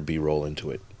some minor B-roll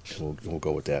into it. We'll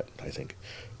go with that, I think.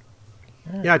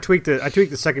 Yeah, I tweaked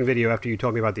the second video after you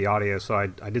told me about the audio, so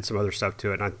I did some other stuff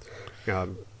to it, and I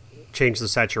changed the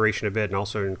saturation a bit and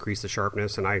also increased the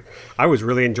sharpness, and I was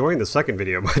really enjoying the second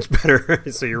video much better.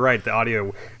 So you're right, the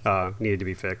audio needed to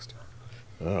be fixed.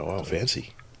 Oh, wow,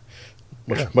 fancy.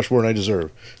 Much more than I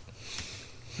deserve.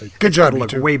 Good job, It'll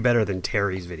look way better than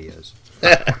Terry's videos.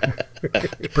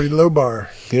 It's a pretty low bar.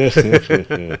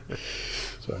 So,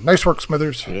 nice work,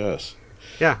 Smithers. Yes.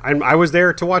 Yeah, I was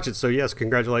there to watch it, so yes,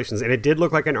 congratulations. And it did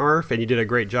look like an ARF, and you did a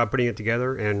great job putting it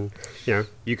together. And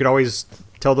you could always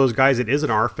tell those guys it is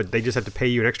an ARF, but they just have to pay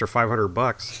you an extra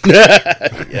 $500.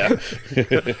 Yeah.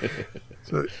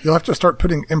 So you'll have to start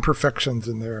putting imperfections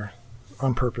in there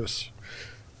on purpose.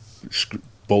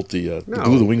 Bolt glue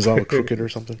the wings on crooked or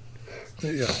something.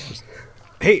 Yeah.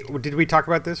 Hey, did we talk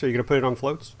about this? Are you going to put it on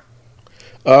floats?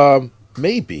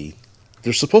 Maybe.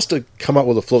 They're supposed to come out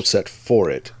with a float set for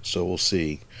it, so we'll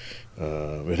see.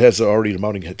 It has already the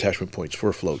mounting attachment points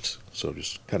for floats, so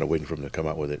just kind of waiting for them to come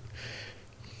out with it.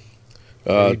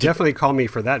 You definitely call me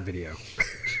for that video.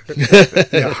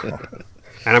 Yeah.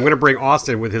 And I'm going to bring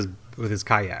Austin with his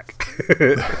kayak.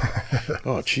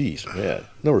 Oh, jeez, man.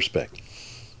 No respect.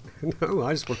 No,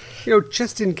 I just want,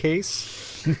 just in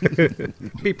case.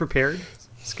 Be prepared.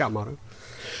 Scout motto.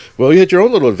 Well, you had your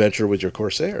own little adventure with your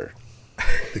Corsair.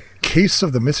 The case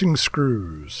of the missing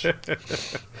screws.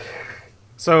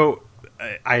 So,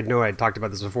 I know I talked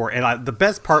about this before, and the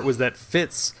best part was that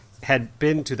Fitz had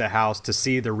been to the house to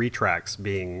see the retracts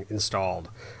being installed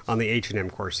on the H&M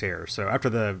Corsair. So after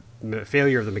the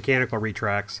failure of the mechanical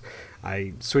retracts,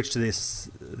 I switched to this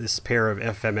pair of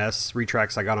FMS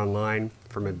retracts I got online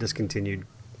from a discontinued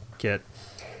kit,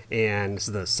 and this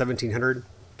is the 1700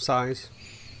 size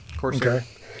Corsair. Okay.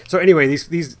 So anyway,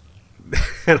 these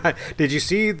and did you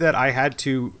see that I had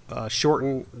to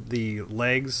shorten the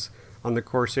legs on the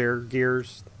Corsair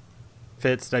gears?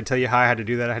 Fitz, did I tell you how I had to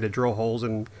do that? I had to drill holes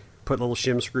and put little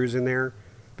shim screws in there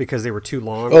because they were too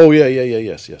long. Oh yeah,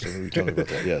 yes. I remember you talking about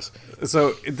that. Yes.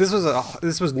 So this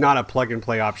was not a plug and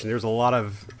play option. There's a lot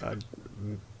of I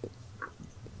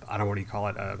don't know, what do you call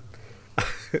it?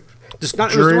 Just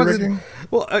not jury rigging.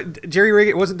 Well, jerry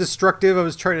rigging. It wasn't destructive. I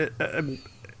was trying to.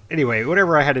 Anyway,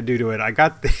 whatever I had to do to it,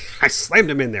 I slammed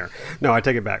them in there. No, I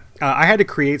take it back. I had to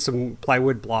create some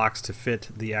plywood blocks to fit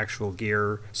the actual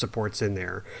gear supports in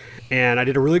there. And I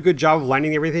did a really good job of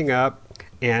lining everything up,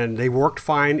 and they worked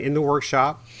fine in the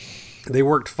workshop. They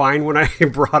worked fine when I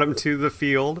brought them to the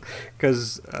field,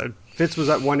 because Fitz was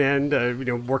at one end,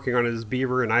 working on his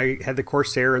Beaver, and I had the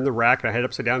Corsair in the rack, and I had it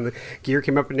upside down, and the gear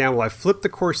came up and down. Well, I flipped the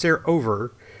Corsair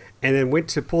over, and then went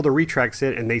to pull the retracts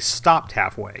in, and they stopped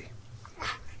halfway.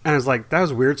 And I was like, that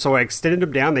was weird. So I extended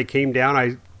them down. They came down.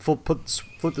 I flipped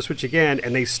the switch again,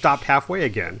 and they stopped halfway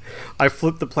again. I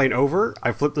flipped the plane over.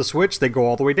 I flipped the switch. They go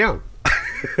all the way down.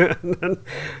 and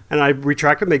I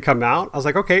retract them. They come out. I was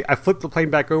like, okay. I flipped the plane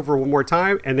back over one more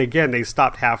time, and again, they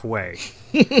stopped halfway.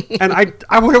 And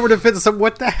I went over to Fitz and said,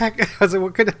 what the heck? I was like,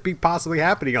 what could be possibly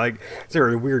happening? Like, is there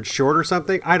a weird short or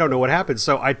something? I don't know what happened.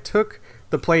 So I took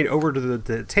the plane over to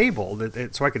the table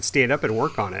so I could stand up and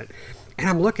work on it. And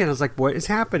I'm looking, I was like, what is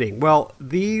happening? Well,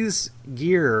 these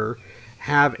gear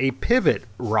have a pivot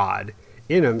rod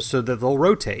in them so that they'll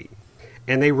rotate.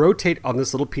 And they rotate on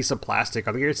this little piece of plastic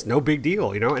on the gear. It's no big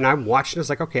deal, And I'm watching, it's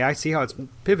like, okay, I see how it's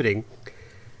pivoting.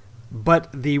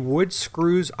 But the wood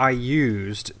screws I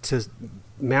used to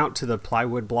mount to the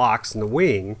plywood blocks in the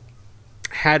wing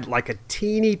had like a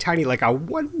teeny tiny, like a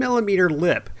 1 millimeter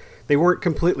lip. They weren't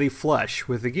completely flush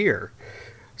with the gear.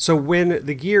 So when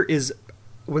the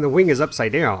wing is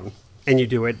upside down and you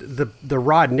do it, the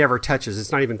rod never touches.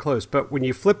 It's not even close. But when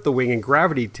you flip the wing and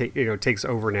gravity takes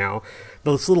over now,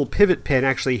 this little pivot pin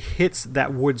actually hits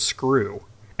that wood screw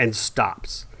and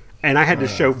stops. And I had to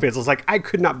show Fitz. I was like, I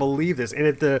could not believe this. And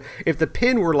if the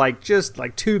pin were just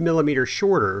 2 millimeters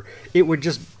shorter, it would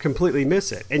just completely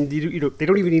miss it. And they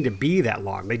don't even need to be that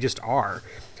long. They just are.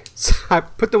 So I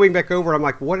put the wing back over. I'm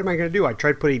like, what am I going to do? I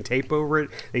tried putting tape over it.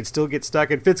 They'd still get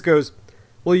stuck. And Fitz goes,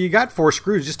 well, you got 4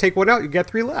 screws. Just take one out. You got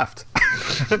 3 left.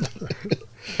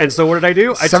 And so what did I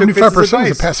do? I took Fitz's advice. 75%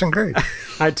 is a passing grade.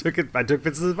 I took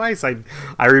Fitz's advice.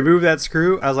 I removed that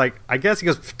screw. I was like, I guess. He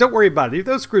goes, don't worry about it.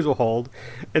 Those screws will hold.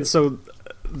 And so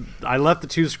I left the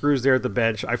 2 screws there at the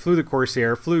bench. I flew the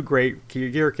Corsair. Flew great.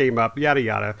 Gear came up. Yada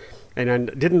yada. And I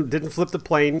didn't flip the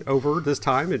plane over this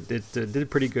time. It did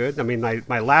pretty good. I mean,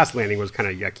 my last landing was kind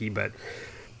of yucky, but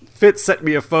Fitz sent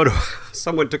me a photo.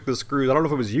 Someone took the screws. I don't know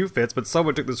if it was you, Fitz, but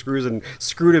someone took the screws and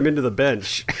screwed them into the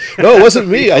bench. No, it wasn't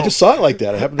me. I just saw it like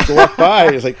that. I happened to walk by.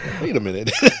 I was like, wait a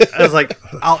minute. I was like,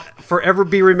 I'll forever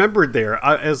be remembered there.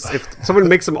 As if someone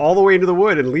makes them all the way into the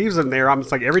wood and leaves them there, I'm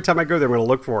just like, every time I go there, I'm going to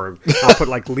look for him. I'll put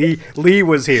Lee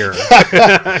was here.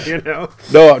 No,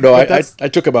 I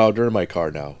took them out. They're in my car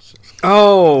now. So.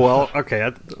 Oh, well,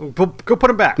 okay. Go put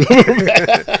them back.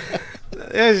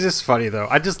 It's just funny, though.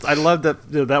 I love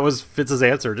that that was Fitz's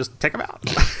answer. Just take them out.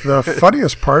 The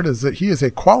funniest part is that he is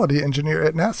a quality engineer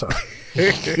at NASA.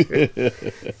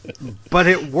 But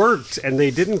it worked, and they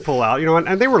didn't pull out.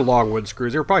 And they were long wood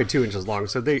screws. They were probably 2 inches long,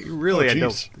 so they really, I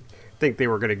don't think they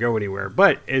were going to go anywhere.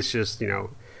 But it's just,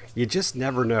 you just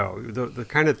never know. The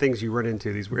kind of things you run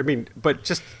into. But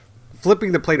just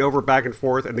flipping the plane over back and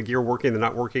forth and the gear working and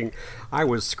not working, I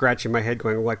was scratching my head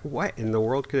going, like, what in the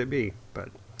world could it be? But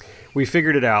we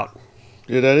figured it out.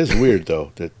 Yeah, that is weird,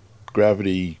 though, that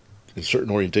gravity in certain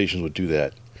orientations would do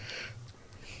that.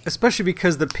 Especially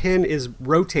because the pin is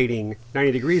rotating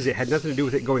 90 degrees. It had nothing to do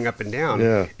with it going up and down.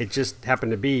 Yeah. It just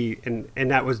happened to be, and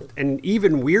that was, and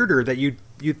even weirder that you'd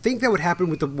think that would happen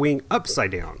with the wing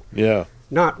upside down. Yeah.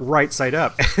 Not right side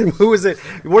up. And who was it?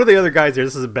 One of the other guys there,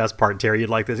 this is the best part, Terry, you'd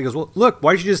like this. He goes, well, look,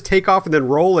 why don't you just take off and then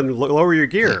roll and lower your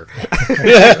gear?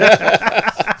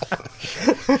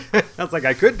 I was like,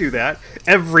 I could do that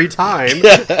every time.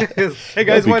 Hey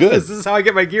guys, watch this. This is how I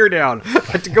get my gear down. I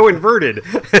have to go inverted.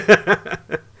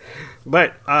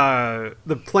 But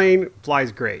the plane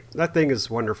flies great. That thing is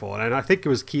wonderful. And I think it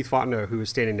was Keith Fontenot who was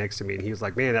standing next to me, and he was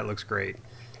like, man, that looks great.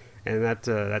 And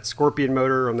that Scorpion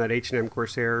motor on that H&M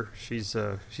Corsair, she's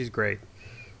great.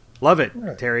 Love it,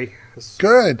 Terry.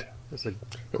 Good. It's a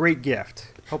great gift.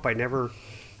 Hope I never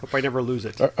lose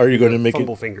it. Are you going to make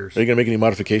fingers? Are you going to make any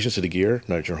modifications to the gear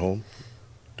now that you're home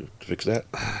to fix that?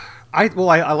 I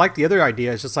like the other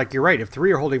idea. It's just like, you're right. If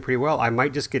 3 are holding pretty well, I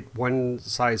might just get one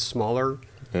size smaller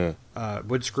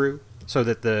wood screw so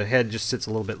that the head just sits a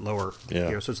little bit lower. Yeah.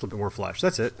 So it's a little bit more flush.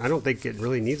 That's it. I don't think it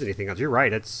really needs anything else. You're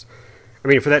right.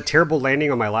 For that terrible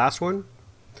landing on my last one,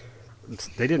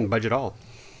 they didn't budge at all.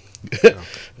 I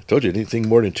told you, anything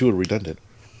more than 2 are redundant.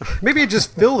 Maybe I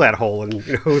just fill that hole and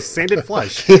sand it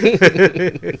flush.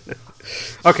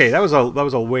 Okay, that was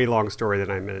a way long story than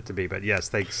I meant it to be. But yes,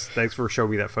 thanks for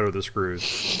showing me that photo of the screws.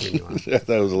 That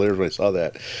was hilarious when I saw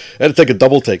that. I had to take a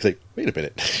double take. Like, wait a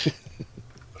minute.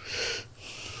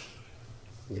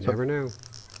 You never know.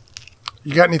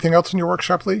 You got anything else in your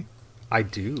workshop, Lee? I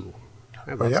do.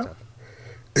 I love stuff.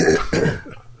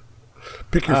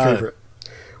 Pick your favorite.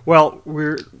 Well,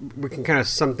 we can kind of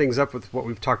sum things up with what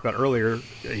we've talked about earlier.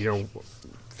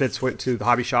 Fitz went to the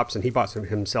hobby shops and he bought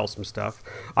himself some stuff.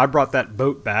 I brought that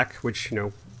boat back, which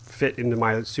fit into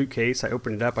my suitcase. I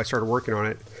opened it up. I started working on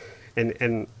it,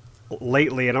 and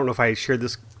lately, I don't know if I shared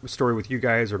this story with you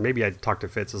guys or maybe I talked to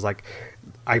Fitz. Is like,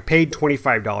 I paid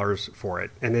 $25 for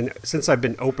it, and then since I've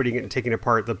been opening it and taking it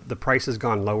apart, the price has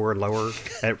gone lower and lower.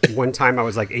 At one time, I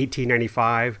was like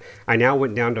 $18.95. I now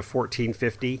went down to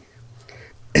 $14.50.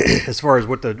 As far as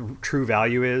what the true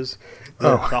value is,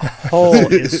 the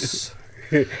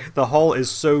hull is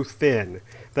so thin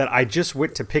that I just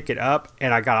went to pick it up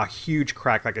and I got a huge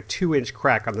crack, like a 2-inch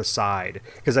crack on the side,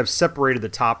 because I've separated the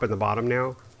top and the bottom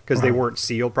now because they weren't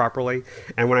sealed properly.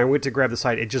 And when I went to grab the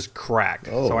side, it just cracked.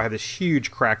 So I have this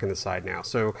huge crack in the side now.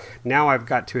 So now I've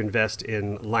got to invest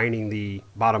in lining the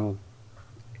bottom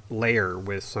layer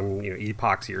with some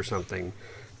epoxy or something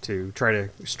to try to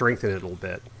strengthen it a little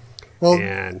bit.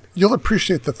 Well, you'll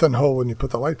appreciate the thin hole when you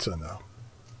put the lights in, though.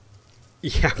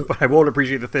 Yeah, but I won't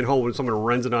appreciate the thin hole when someone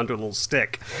runs it onto a little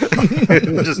stick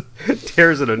and just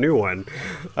tears it a new one.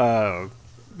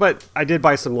 But I did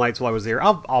buy some lights while I was there.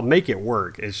 I'll make it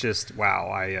work. It's just, wow,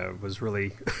 I was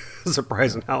really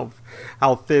surprised at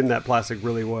how thin that plastic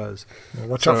really was. Yeah,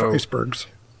 watch out for icebergs.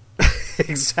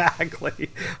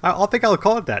 Exactly. I think I'll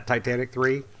call it that, Titanic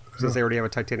 3, since they already have a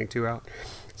Titanic 2 out.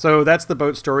 So that's the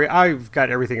boat story. I've got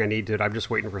everything I need to. I'm just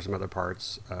waiting for some other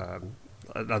parts. I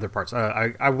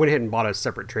went ahead and bought a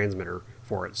separate transmitter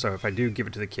for it. So if I do give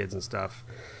it to the kids and stuff,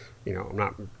 I'm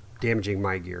not damaging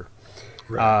my gear.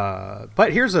 Right.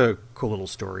 But here's a cool little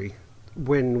story.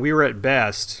 When we were at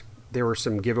Best, there were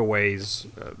some giveaways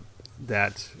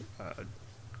that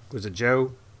was it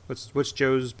Joe? What's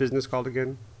Joe's business called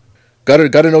again? Gotta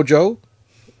know Joe?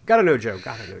 Gotta know Joe.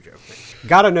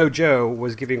 Gotta know Joe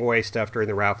was giving away stuff during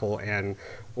the raffle, and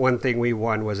one thing we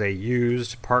won was a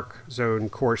used Park Zone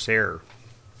Corsair.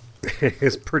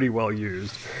 It's pretty well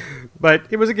used, but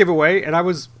it was a giveaway, and I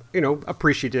was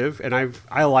appreciative, and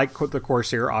I like the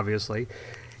Corsair obviously,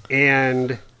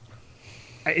 and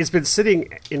it's been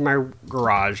sitting in my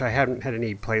garage. I haven't had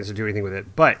any plans to do anything with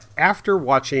it, but after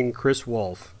watching Chris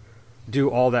Wolf do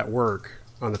all that work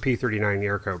on the P-39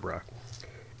 Air Cobra,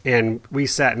 and we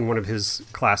sat in one of his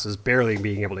classes barely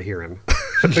being able to hear him.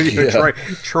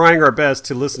 Trying our best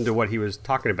to listen to what he was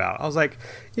talking about. I was like,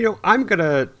 I'm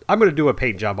gonna do a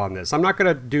paint job on this. I'm not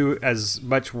gonna do as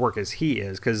much work as he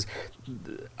is, because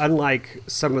unlike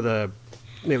some of the,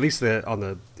 at least on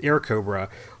the Air Cobra,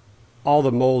 all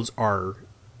the molds are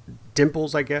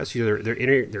dimples, I guess. They're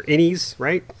innies,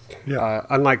 right? Yeah.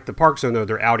 Unlike the Park Zone, though,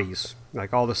 they're outies.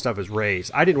 Like, all the stuff is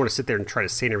raised. I didn't want to sit there and try to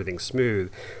sand everything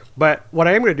smooth. But what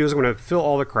I am going to do is I'm going to fill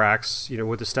all the cracks,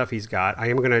 with the stuff he's got. I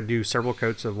am going to do several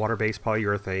coats of water-based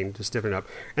polyurethane to stiffen it up.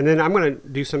 And then I'm going to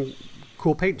do some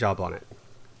cool paint job on it.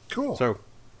 Cool. So,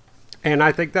 and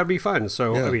I think that'd be fun.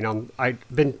 So, yeah. I've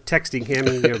been texting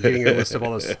him, getting a list of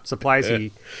all the supplies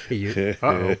he used.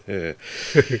 Uh-oh.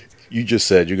 You just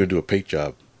said you're going to do a paint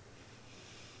job.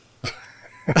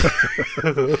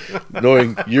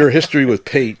 Knowing your history with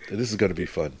paint, this is going to be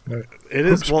fun. It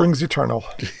is. Springs eternal.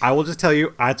 I will just tell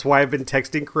you, that's why I've been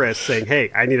texting Chris saying, "Hey,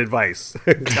 I need advice.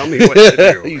 Tell me what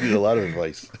to do." You need a lot of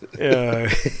advice. Yeah,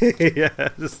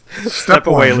 just step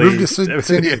away, Lee. Just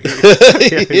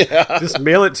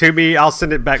mail it to me. I'll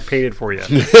send it back painted for you.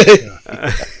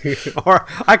 Or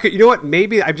I could,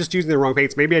 maybe I'm just using the wrong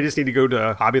paints. Maybe I just need to go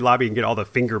to Hobby Lobby and get all the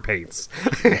finger paints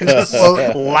and just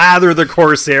lather the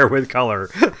Corsair with color.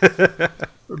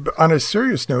 On a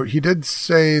serious note, he did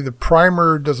say the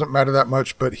primer doesn't matter that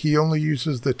much, but he only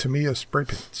uses the Tamiya spray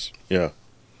paints. Yeah.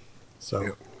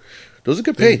 So those are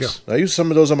good paints. I use some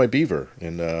of those on my Beaver,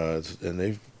 and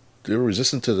they're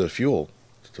resistant to the fuel.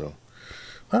 So.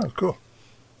 Oh, cool.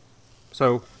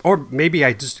 So, or maybe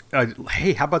I just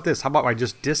hey, how about this? How about I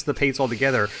just disc the paints all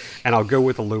together, and I'll go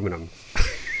with aluminum.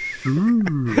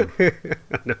 Ooh.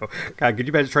 No, God, could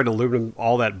you imagine trying to aluminum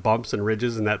all that bumps and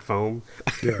ridges and that foam?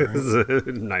 Yeah, right. It's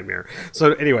a nightmare.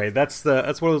 So anyway, that's one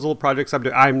of those little projects I'm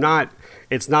doing.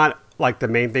 It's not like the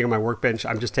main thing on my workbench.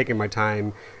 I'm just taking my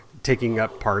time, taking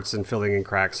up parts and filling in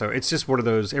cracks. So it's just one of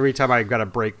those. Every time I've got a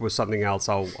break with something else,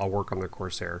 I'll work on the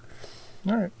Corsair.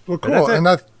 All right. Well, cool. And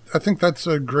I think that's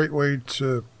a great way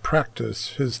to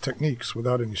practice his techniques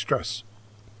without any stress.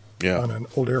 Yeah. On an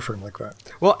old airframe like that.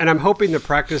 Well, and I'm hoping the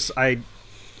practice I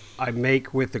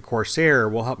make with the Corsair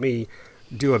will help me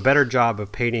do a better job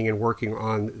of painting and working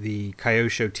on the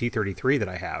Kyosho T33 that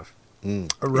I have.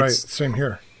 Right, same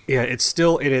here. Yeah, it's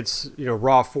still in its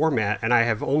raw format, and I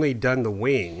have only done the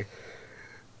wing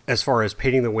as far as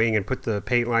painting the wing and put the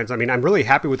paint lines. I mean, I'm really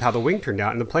happy with how the wing turned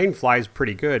out, and the plane flies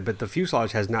pretty good, but the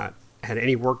fuselage has not had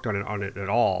any work done on it at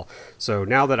all. So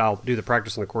now that I'll do the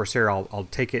practice on the Corsair, I'll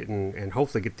take it and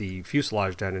hopefully get the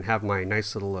fuselage done and have my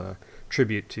nice little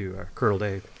tribute to Colonel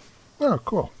Dave. Oh,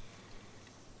 cool.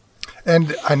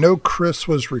 And I know Chris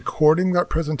was recording that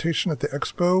presentation at the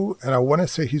expo, and I want to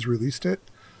say he's released it,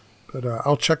 but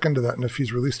I'll check into that, and if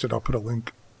he's released it, I'll put a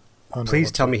link on.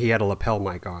 Please tell me he had a lapel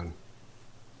mic on.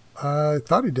 I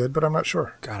thought he did, but I'm not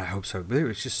sure. God, I hope so. But it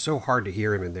was just so hard to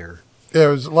hear him in there. Yeah,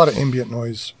 it was a lot of ambient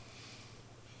noise.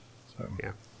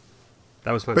 Yeah,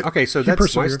 that was fun. But okay, so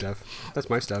that's my stuff. That's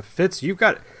my stuff. Fitz, you've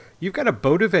got a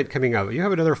boat event coming up. You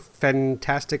have another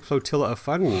fantastic flotilla of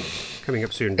fun coming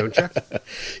up soon, don't you?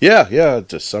 Yeah.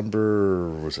 December,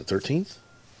 was it 13th?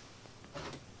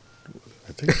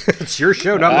 I think it's your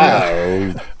show, not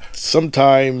mine.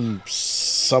 Sometime,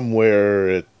 somewhere,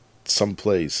 at some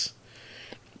place.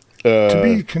 To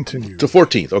be continued. The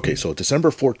 14th. Okay, so December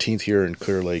 14th here in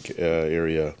Clear Lake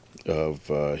area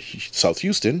of South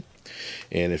Houston.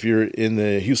 And if you're in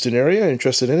the Houston area,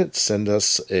 interested in it, send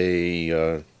us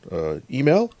a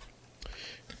email,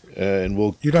 and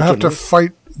we'll. You don't have to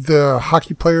fight the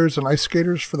hockey players and ice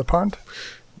skaters for the pond?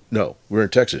 No, we're in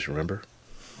Texas, remember?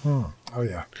 Oh,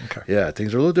 yeah. Okay. Yeah,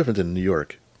 things are a little different than New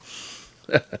York.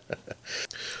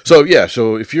 So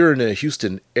if you're in the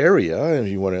Houston area and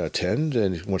you want to attend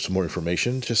and you want some more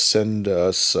information, just send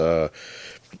us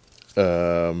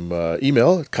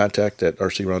email,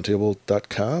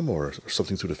 contact@rcroundtable.com or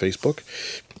something through the Facebook.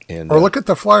 And, or look at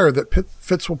the flyer that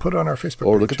Fitz will put on our Facebook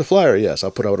or page. look at the flyer. Yes,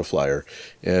 I'll put out a flyer.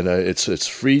 And it's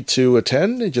free to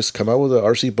attend. You just come out with an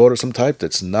RC boat of some type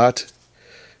that's not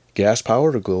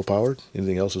gas-powered or glow-powered.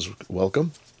 Anything else is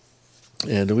welcome.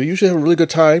 And we usually have a really good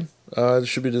time.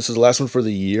 This is the last one for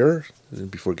the year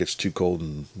before it gets too cold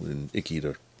and icky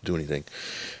to do anything.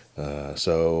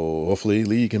 So hopefully,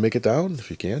 Lee, you can make it down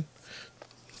if you can.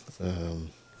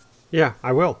 Yeah,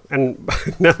 I will. And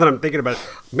now that I'm thinking about it,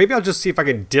 maybe I'll just see if I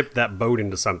can dip that boat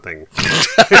into something.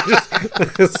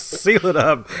 just seal it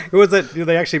up. Was that? Do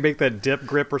they actually make that dip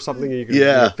grip or something? You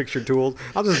can fix your tools.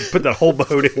 I'll just put that whole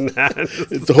boat in that.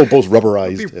 The whole boat's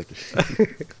rubberized.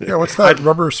 Yeah, what's that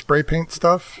rubber spray paint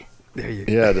stuff? There you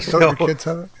go. Yeah, Don't your kids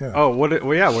have it? Yeah. Oh, what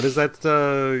is that?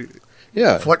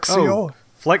 Flex Seal?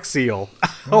 Flex Seal.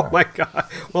 Oh my God.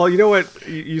 Well, you know what?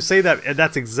 You say that, and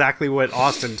that's exactly what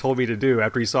Austin told me to do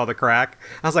after he saw the crack.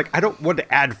 I was like, I don't want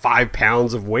to add 5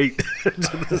 pounds of weight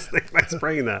to this thing by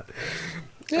spraying that.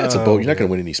 Yeah, it's a boat. You're not going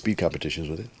to win any speed competitions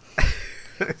with it.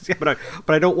 Yeah, but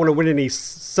I don't want to win any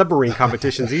submarine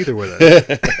competitions either with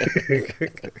it.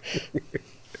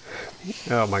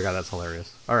 Oh my God, that's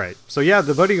hilarious. All right. So yeah,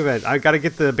 the boating event. I got to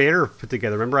get the banner put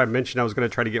together. Remember I mentioned I was going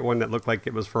to try to get one that looked like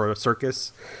it was for a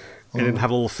circus and didn't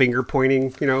have a little finger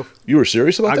pointing, You were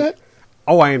serious about that?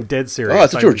 Oh, I am dead serious. Oh, I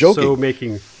thought you were joking. I'm so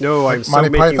making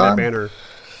that banner.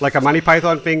 Like a Monty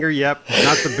Python finger, yep.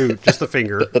 Not the boot, just the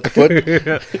finger. Not the foot?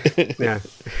 Yeah.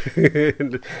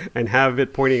 and have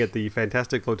it pointing at the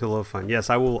Fantastic Flotilla of Fun. Yes,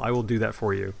 I will do that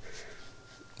for you.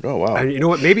 Oh, wow. And you know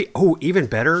what? Maybe, even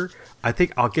better, I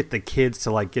think I'll get the kids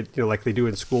to like they do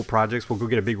in school projects. We'll go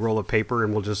get a big roll of paper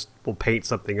and we'll paint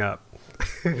something up.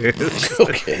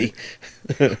 Okay.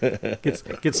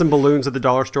 Get some balloons at the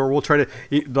dollar store. We'll try to.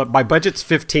 My budget's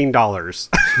 $15.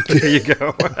 There you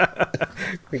go.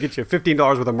 We get you $15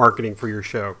 worth of marketing for your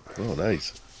show. Oh,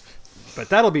 nice. But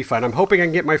that'll be fun. I'm hoping I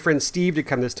can get my friend Steve to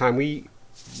come this time. We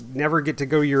never get to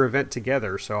go to your event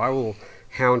together, so I will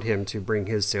hound him to bring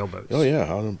his sailboats. Oh yeah,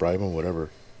 hound him, bribe him, whatever.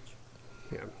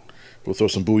 Yeah. We'll throw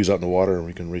some buoys out in the water and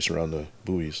we can race around the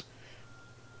buoys.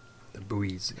 The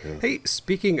buoys. Yeah. Hey,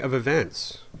 speaking of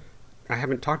events, I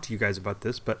haven't talked to you guys about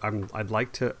this, but I'd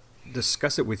like to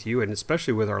discuss it with you, and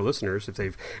especially with our listeners, if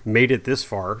they've made it this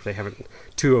far, if they haven't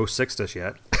 206'd us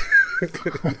yet.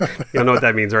 You know what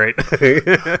that means, right?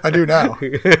 I do now.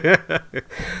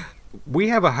 We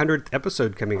have a 100th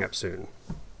episode coming up soon.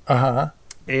 Uh-huh.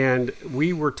 And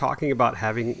we were talking about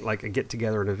having like a get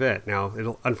together, an event. Now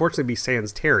it'll unfortunately be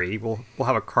sans Terry. We'll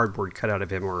have a cardboard cutout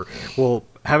of him, or we'll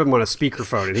have him on a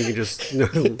speakerphone, and he can just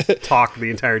talk the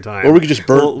entire time. Or we could just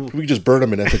burn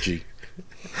him in effigy.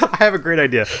 I have a great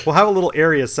idea. We'll have a little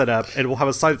area set up, and we'll have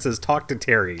a sign that says "Talk to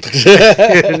Terry,"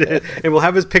 and we'll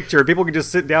have his picture. People can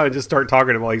just sit down and just start talking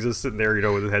to him while he's just sitting there,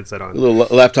 with his headset on. A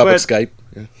little laptop with Skype.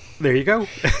 Yeah. There you go.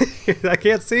 I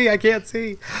can't see.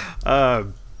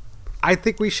 I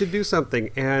think we should do something,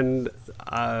 and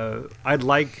I'd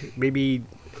like maybe,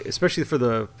 especially for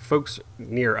the folks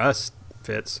near us,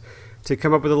 Fitz, to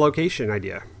come up with a location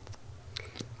idea.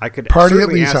 I could party at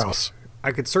Lee's house.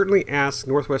 I could certainly ask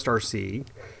Northwest RC.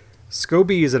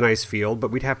 Scobie is a nice field,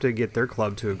 but we'd have to get their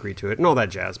club to agree to it and all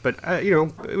that jazz. But,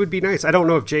 it would be nice. I don't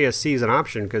know if JSC is an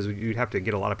option because you'd have to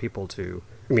get a lot of people to...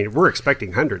 I mean, we're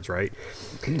expecting hundreds, right?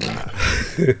 You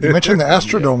mentioned the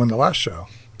Astrodome in the last show.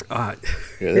 Yeah,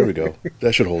 there we go.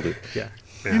 That should hold it. Yeah.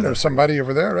 You know somebody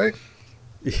over there, right?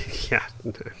 Yeah.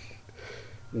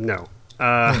 No.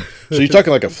 So you're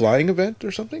talking like a flying event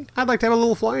or something? I'd like to have a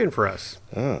little fly-in for us.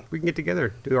 Oh. We can get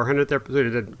together, do our 100th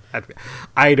episode.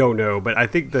 I don't know, but I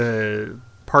think the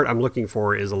part I'm looking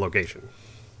for is a location.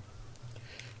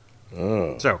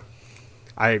 Oh. So,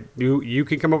 you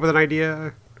can come up with an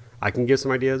idea. I can give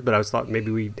some ideas, but I was thought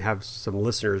maybe we'd have some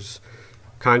listeners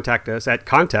contact us at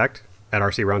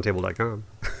rcroundtable.com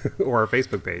or our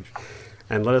Facebook page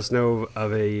and let us know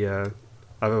of a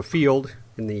field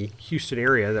in the Houston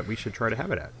area that we should try to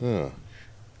have it at.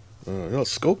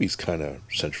 Scobie's kind of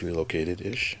centrally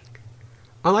located-ish.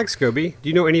 I like Scobie. Do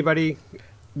you know anybody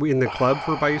in the club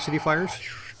for Bayou City Flyers?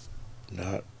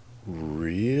 Not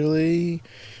really.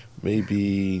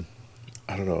 Maybe,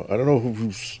 I don't know. I don't know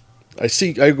who's I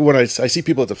see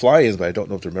people at the fly-ins, but I don't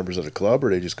know if they're members of the club or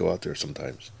they just go out there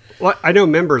sometimes. Well, I know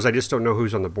members. I just don't know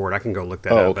who's on the board. I can go look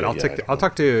that up. Okay, But I'll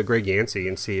talk to Greg Yancey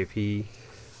and see if he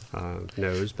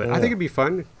knows. But I think it'd be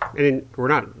fun. And we're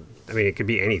not. I mean, it could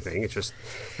be anything. It's just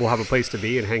we'll have a place to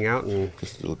be and hang out and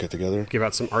Just a little get together. give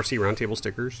out some RC Roundtable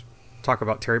stickers. Talk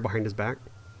about Terry behind his back.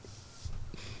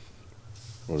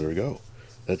 Well, there we go.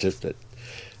 That's just that.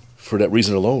 For that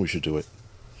reason alone, we should do it.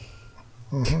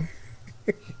 Mm-hmm.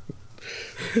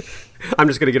 I'm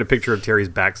just gonna get a picture of Terry's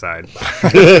backside.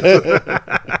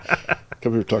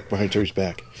 Come here, talk behind Terry's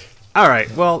back. All right.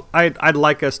 Well, I'd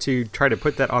like us to try to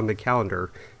put that on the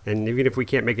calendar, and even if we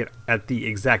can't make it at the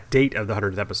exact date of the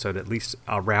 100th episode, at least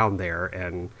around there,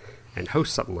 and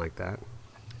host something like that.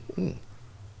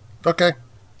 Okay.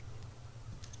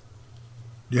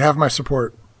 You have my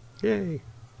support. Yay!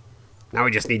 Now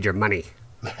we just need your money.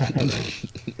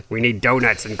 We need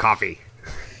donuts and coffee.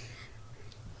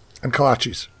 And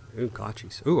kolaches. Ooh,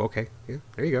 gotchis. Ooh, okay. Yeah,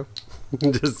 there you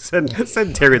go. Just send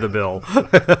Terry the bill.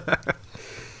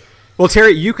 Well,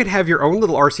 Terry, you could have your own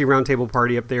little RC Roundtable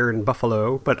party up there in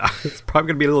Buffalo, but it's probably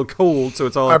going to be a little cold, so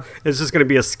it's just going to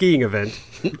be a skiing event.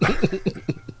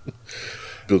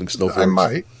 Building snowflakes. I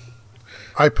might.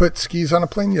 I put skis on a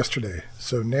plane yesterday,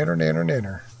 so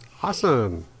nanner.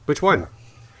 Awesome. Which one?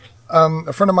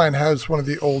 A friend of mine has one of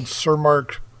the old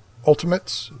Surmark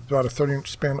Ultimates, about a 30-inch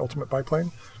span ultimate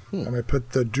biplane, and I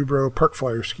put the Dubro Park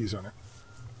Flyer skis on it.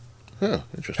 Huh,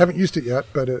 interesting. Haven't used it yet,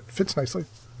 but it fits nicely.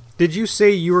 Did you say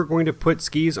you were going to put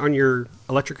skis on your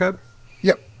Electric Cub?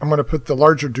 Yep, I'm going to put the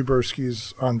larger Dubro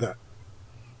skis on that.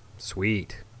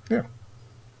 Sweet. Yeah.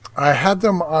 I had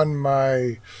them on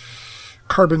my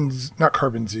not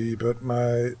Carbon Z, but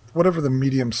my, whatever the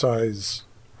medium size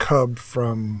Cub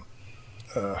from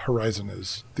Horizon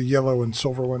is. The yellow and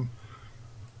silver one.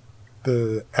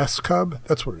 The S Cub,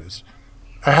 that's what it is.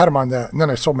 I had them on that, and then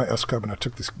I sold my S Cub and I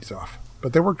took the skis off.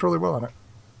 But they worked really well on it.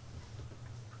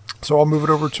 So I'll move it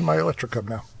over to my Electric Cub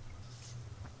now.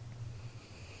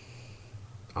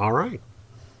 All right.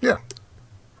 Yeah.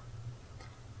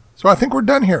 So I think we're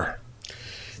done here.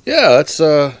 Yeah, that's.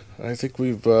 I think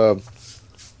we've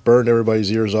burned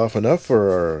everybody's ears off enough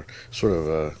for our sort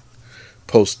of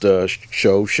post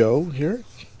show here.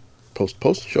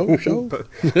 Post show.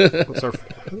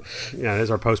 Yeah, it is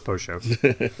our post show.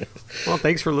 Well,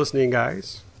 thanks for listening,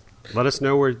 guys. Let us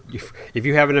know if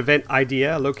you have an event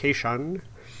idea, location.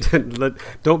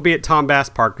 Don't be at Tom Bass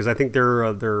Park because I think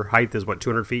their height is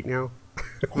 200 feet now.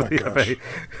 Oh my gosh.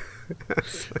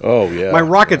 Oh yeah. My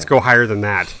rockets go higher than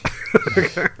that.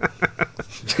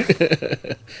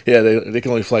 Yeah, they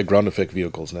can only fly ground effect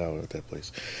vehicles now at that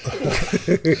place.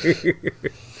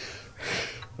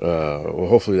 Well,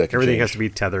 hopefully that can Everything change. has to be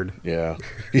tethered. Yeah.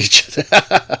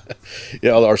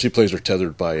 Yeah, all the RC planes are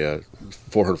tethered by a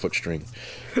 400-foot string.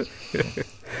 Oh,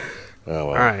 well.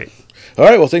 All right. All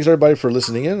right, well, thanks everybody for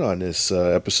listening in on this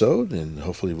episode, and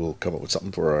hopefully we'll come up with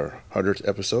something for our 100th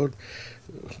episode.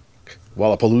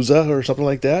 Wallapalooza or something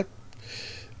like that.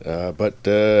 But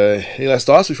any last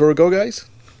thoughts before we go, guys?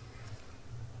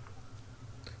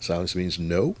 Silence means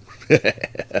no.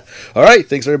 All right,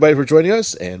 thanks everybody for joining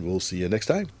us, and we'll see you next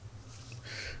time.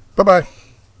 Bye-bye.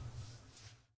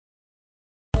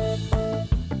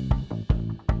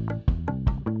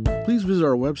 Please visit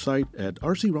our website at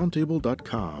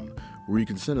rcroundtable.com, where you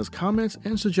can send us comments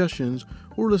and suggestions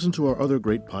or listen to our other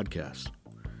great podcasts,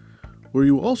 where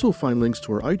you will also find links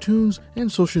to our iTunes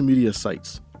and social media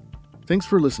sites. Thanks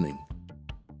for listening.